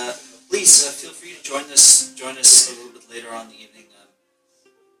 But please feel free to join us a little bit later on in the evening.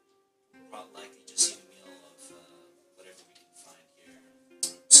 We'll probably likely just eat a meal of whatever we can find here.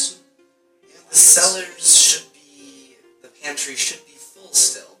 Yeah, the cellars should be, the pantry should be full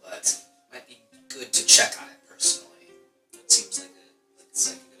still, but it might be good to check on it personally. That seems like a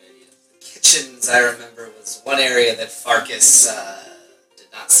good idea. The kitchens, I remember, was one area that Farkas did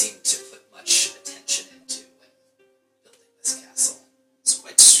not seem to put much attention into when building this castle. It's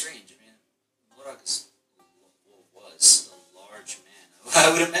quite strange. I mean, Morag was a large man.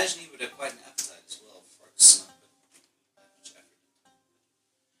 I would imagine he would have quite an appetite as well for his son, but not much effort.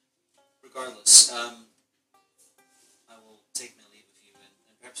 Regardless, I will take my leave of you, and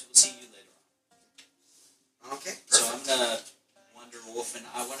perhaps we'll see you later on. Okay, So perfect. I'm gonna wander off, and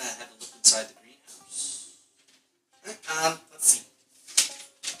I want to have a look inside the greenhouse. Let's see.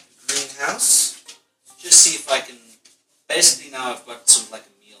 Greenhouse. Just see if I can. Basically, now I've got sort of like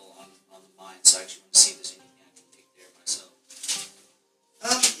a meal on the mind, so I actually want to see if there's anything I can take there myself.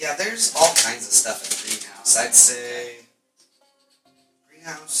 Yeah, there's all kinds of stuff in the greenhouse. I'd say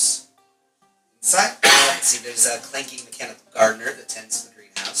greenhouse. Inside, let's see, there's a clanking mechanical gardener that tends to the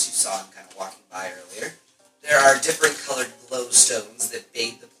greenhouse. You saw him kind of walking by earlier. There are different colored glowstones that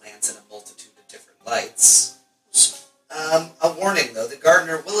bathe the plants in a multitude of different lights. A warning, though, the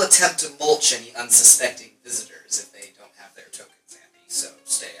gardener will attempt to mulch any unsuspecting visitors if they don't have their tokens handy, so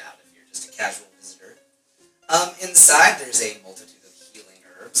stay out if you're just a casual visitor. Inside, there's a multitude of healing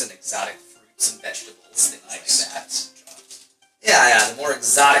herbs and exotic fruits and vegetables, things like that. Yeah, the more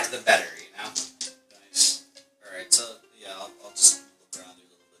exotic, the better, you know? Nice. Alright, so yeah, I'll just look around here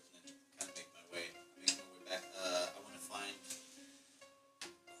a little bit and then kind of make my way back. I want to find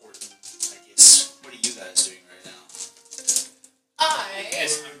Horton, I guess. What are you guys doing right now?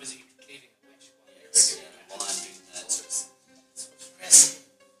 Yes, I'm busy cleaning the bench while While I'm doing that.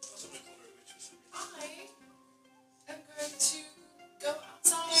 I am going to go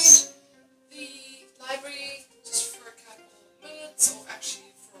outside the library just for a couple of minutes, or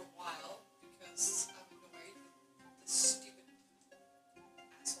actually for a while, because I'm annoyed with this stupid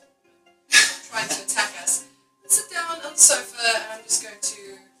asshole woman trying to attack us. And sit down on the sofa, and I'm just going to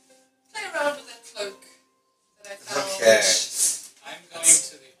play around with that cloak that I found. Okay. I'm going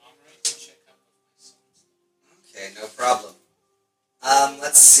to the armory to check up with my swords. Okay, no problem.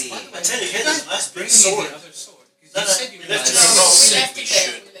 Let's see. I tell you, he has a nice big Bring me sword. the other sword. Because No, you no, said you we were left it going on to roll. We see. left We it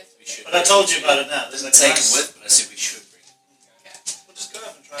should. there. We left We it should. But I told you about it now. There's like Take nice. him with, but I said we should bring it. there. Okay. We'll just go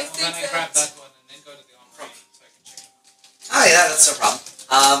up and try I it. Well, then I think grab that- that one and then go to the armory so I can check them out. Oh yeah, that's no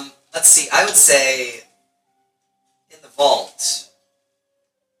problem. Let's see. I would say in the vault,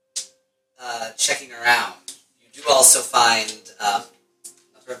 checking around, you do also find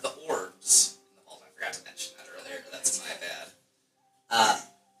another of the orbs in the vault. I forgot to mention that earlier. That's my bad.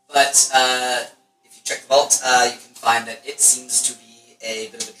 But if you check the vault, you can find that it seems to be a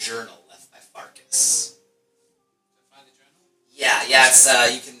bit of a journal left by Farkas. Did I find the journal? Yeah. It's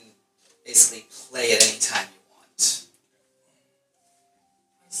you can basically play it anytime you want.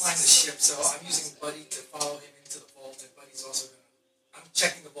 I'm flying the ship, so I'm using Buddy to follow him into the vault, and Buddy's also I'm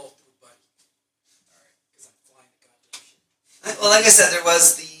checking the vault through Buddy. Alright, because I'm flying the goddamn ship. Well, like I said, there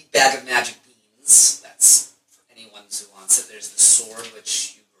was the bag of magic beans. That's for anyone who wants it. There's the sword,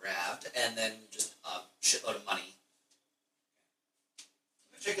 which you grabbed, and then just a shitload of money.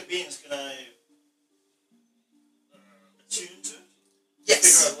 When I check the beans, can I attune to it? Yes.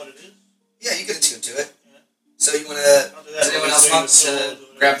 Figure out what it is? Yeah, you could attune to it. Yeah. So you want to... I'll do that. Does anyone when else I'm want doing the to sword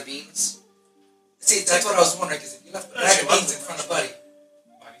or grab whatever. the beans? See, that's what I was wondering, because if you left the bag of beans in front of Buddy,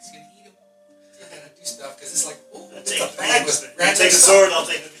 Body's going to eat them. you're gonna do stuff, because it's like, oh, I'll it's take a the bag beans. with You random take the stuff. sword, I'll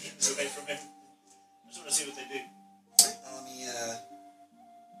take the beans away from him. I just want to see what they do. Let me,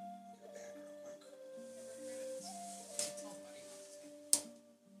 go back real quick.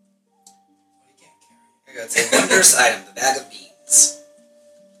 Buddy can't carry it. Here you go. It's a wondrous item, the bag of beans.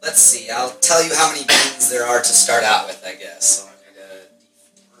 Let's see. I'll tell you how many beans there are to start out with, I guess. So I need a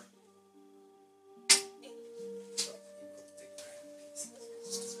D4.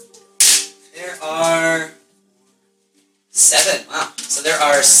 There are 7. Wow. So there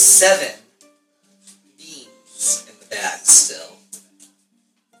are 7 beans in the bag still.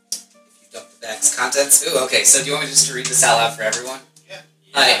 If you dump the bag's contents. Ooh, okay. So do you want me just to read this out loud for everyone? Yeah.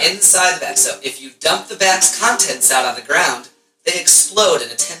 Alright, inside the bag. So if you dump the bag's contents out on the ground, they explode in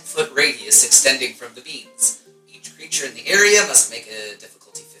a 10-foot radius extending from the beans. Each creature in the area must make a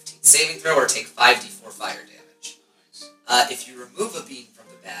difficulty 15 saving throw or take 5d4 fire damage. If you remove a bean from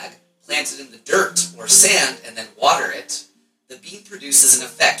the bag, plant it in the dirt or sand, and then water it, the bean produces an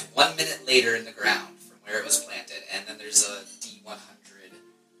effect 1 minute later in the ground from where it was planted, and then there's a D100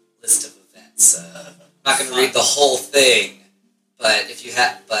 list of events. I'm not going to read the whole thing, but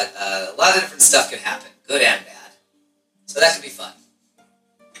a lot of different stuff can happen, good and bad. So that could be fun.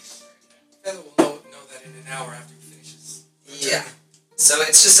 Feather will know that in an hour after he finishes. Yeah. So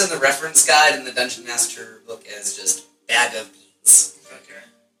it's just in the reference guide in the Dungeon Master book as just bag of beans. Okay.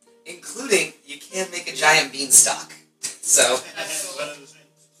 Including, you can make a giant beanstalk. So, One of the things.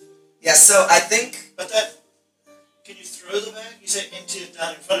 yeah, so I think... But that, can you throw the bag? You say empty it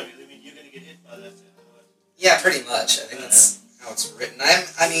down in front of you. I mean, you're going to get hit by that thing. Yeah, pretty much. I think that's how it's written.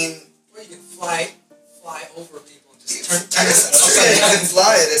 I mean... Or you can fly over people and just I turn guess that's true. You can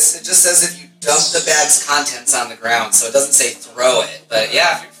fly it. It just says if you dump the bag's contents on the ground, so it doesn't say throw it. But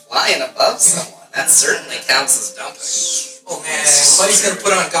yeah, if you're flying above someone, that certainly counts as dumping. Oh man, Buddy's gonna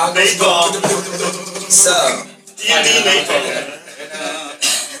put on goggles. So, D&D napalm.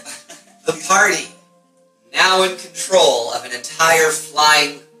 the party, now in control of an entire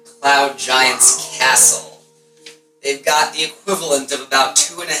flying cloud giant's castle. They've got the equivalent of about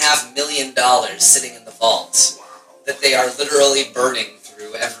 $2.5 million sitting in the vault that they are literally burning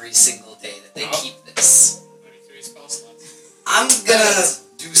through every single day that they keep this. 33 spell slots. I'm gonna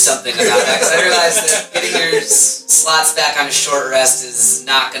do something about that because I realize that getting your slots back on a short rest is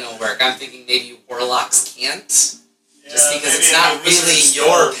not gonna work. I'm thinking maybe warlocks can't, just because it's not really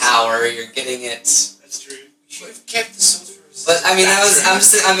your power. You're getting it. That's true. You should have kept the sorcerer's. But I mean, I'm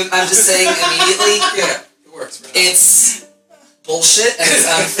just saying immediately. Yeah, it works. Right? It's bullshit and it's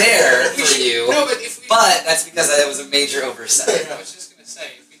unfair for you. No, but if we. But that's because it was a major oversight. I was just gonna say,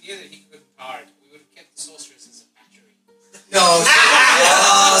 if we knew that he couldn't power it, we would have kept the sorceress as a battery. No.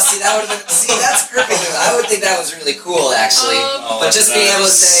 Oh, see, that would have been. See, that's perfect. I would think that was really cool, actually. But just being able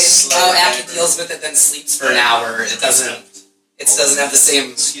to say, oh, Aki deals with it, then sleeps for an hour. It doesn't have the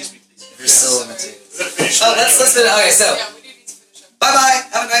same. Excuse me, please. Verisimilitude. We're going to finish Oh, let's listen. Okay, so Yeah, we do need to finish up. bye bye.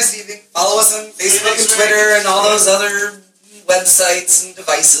 Have a nice evening. Follow us on Facebook and Twitter and all those other websites and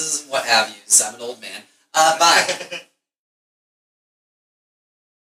devices and what have you. I'm an old man. Bye.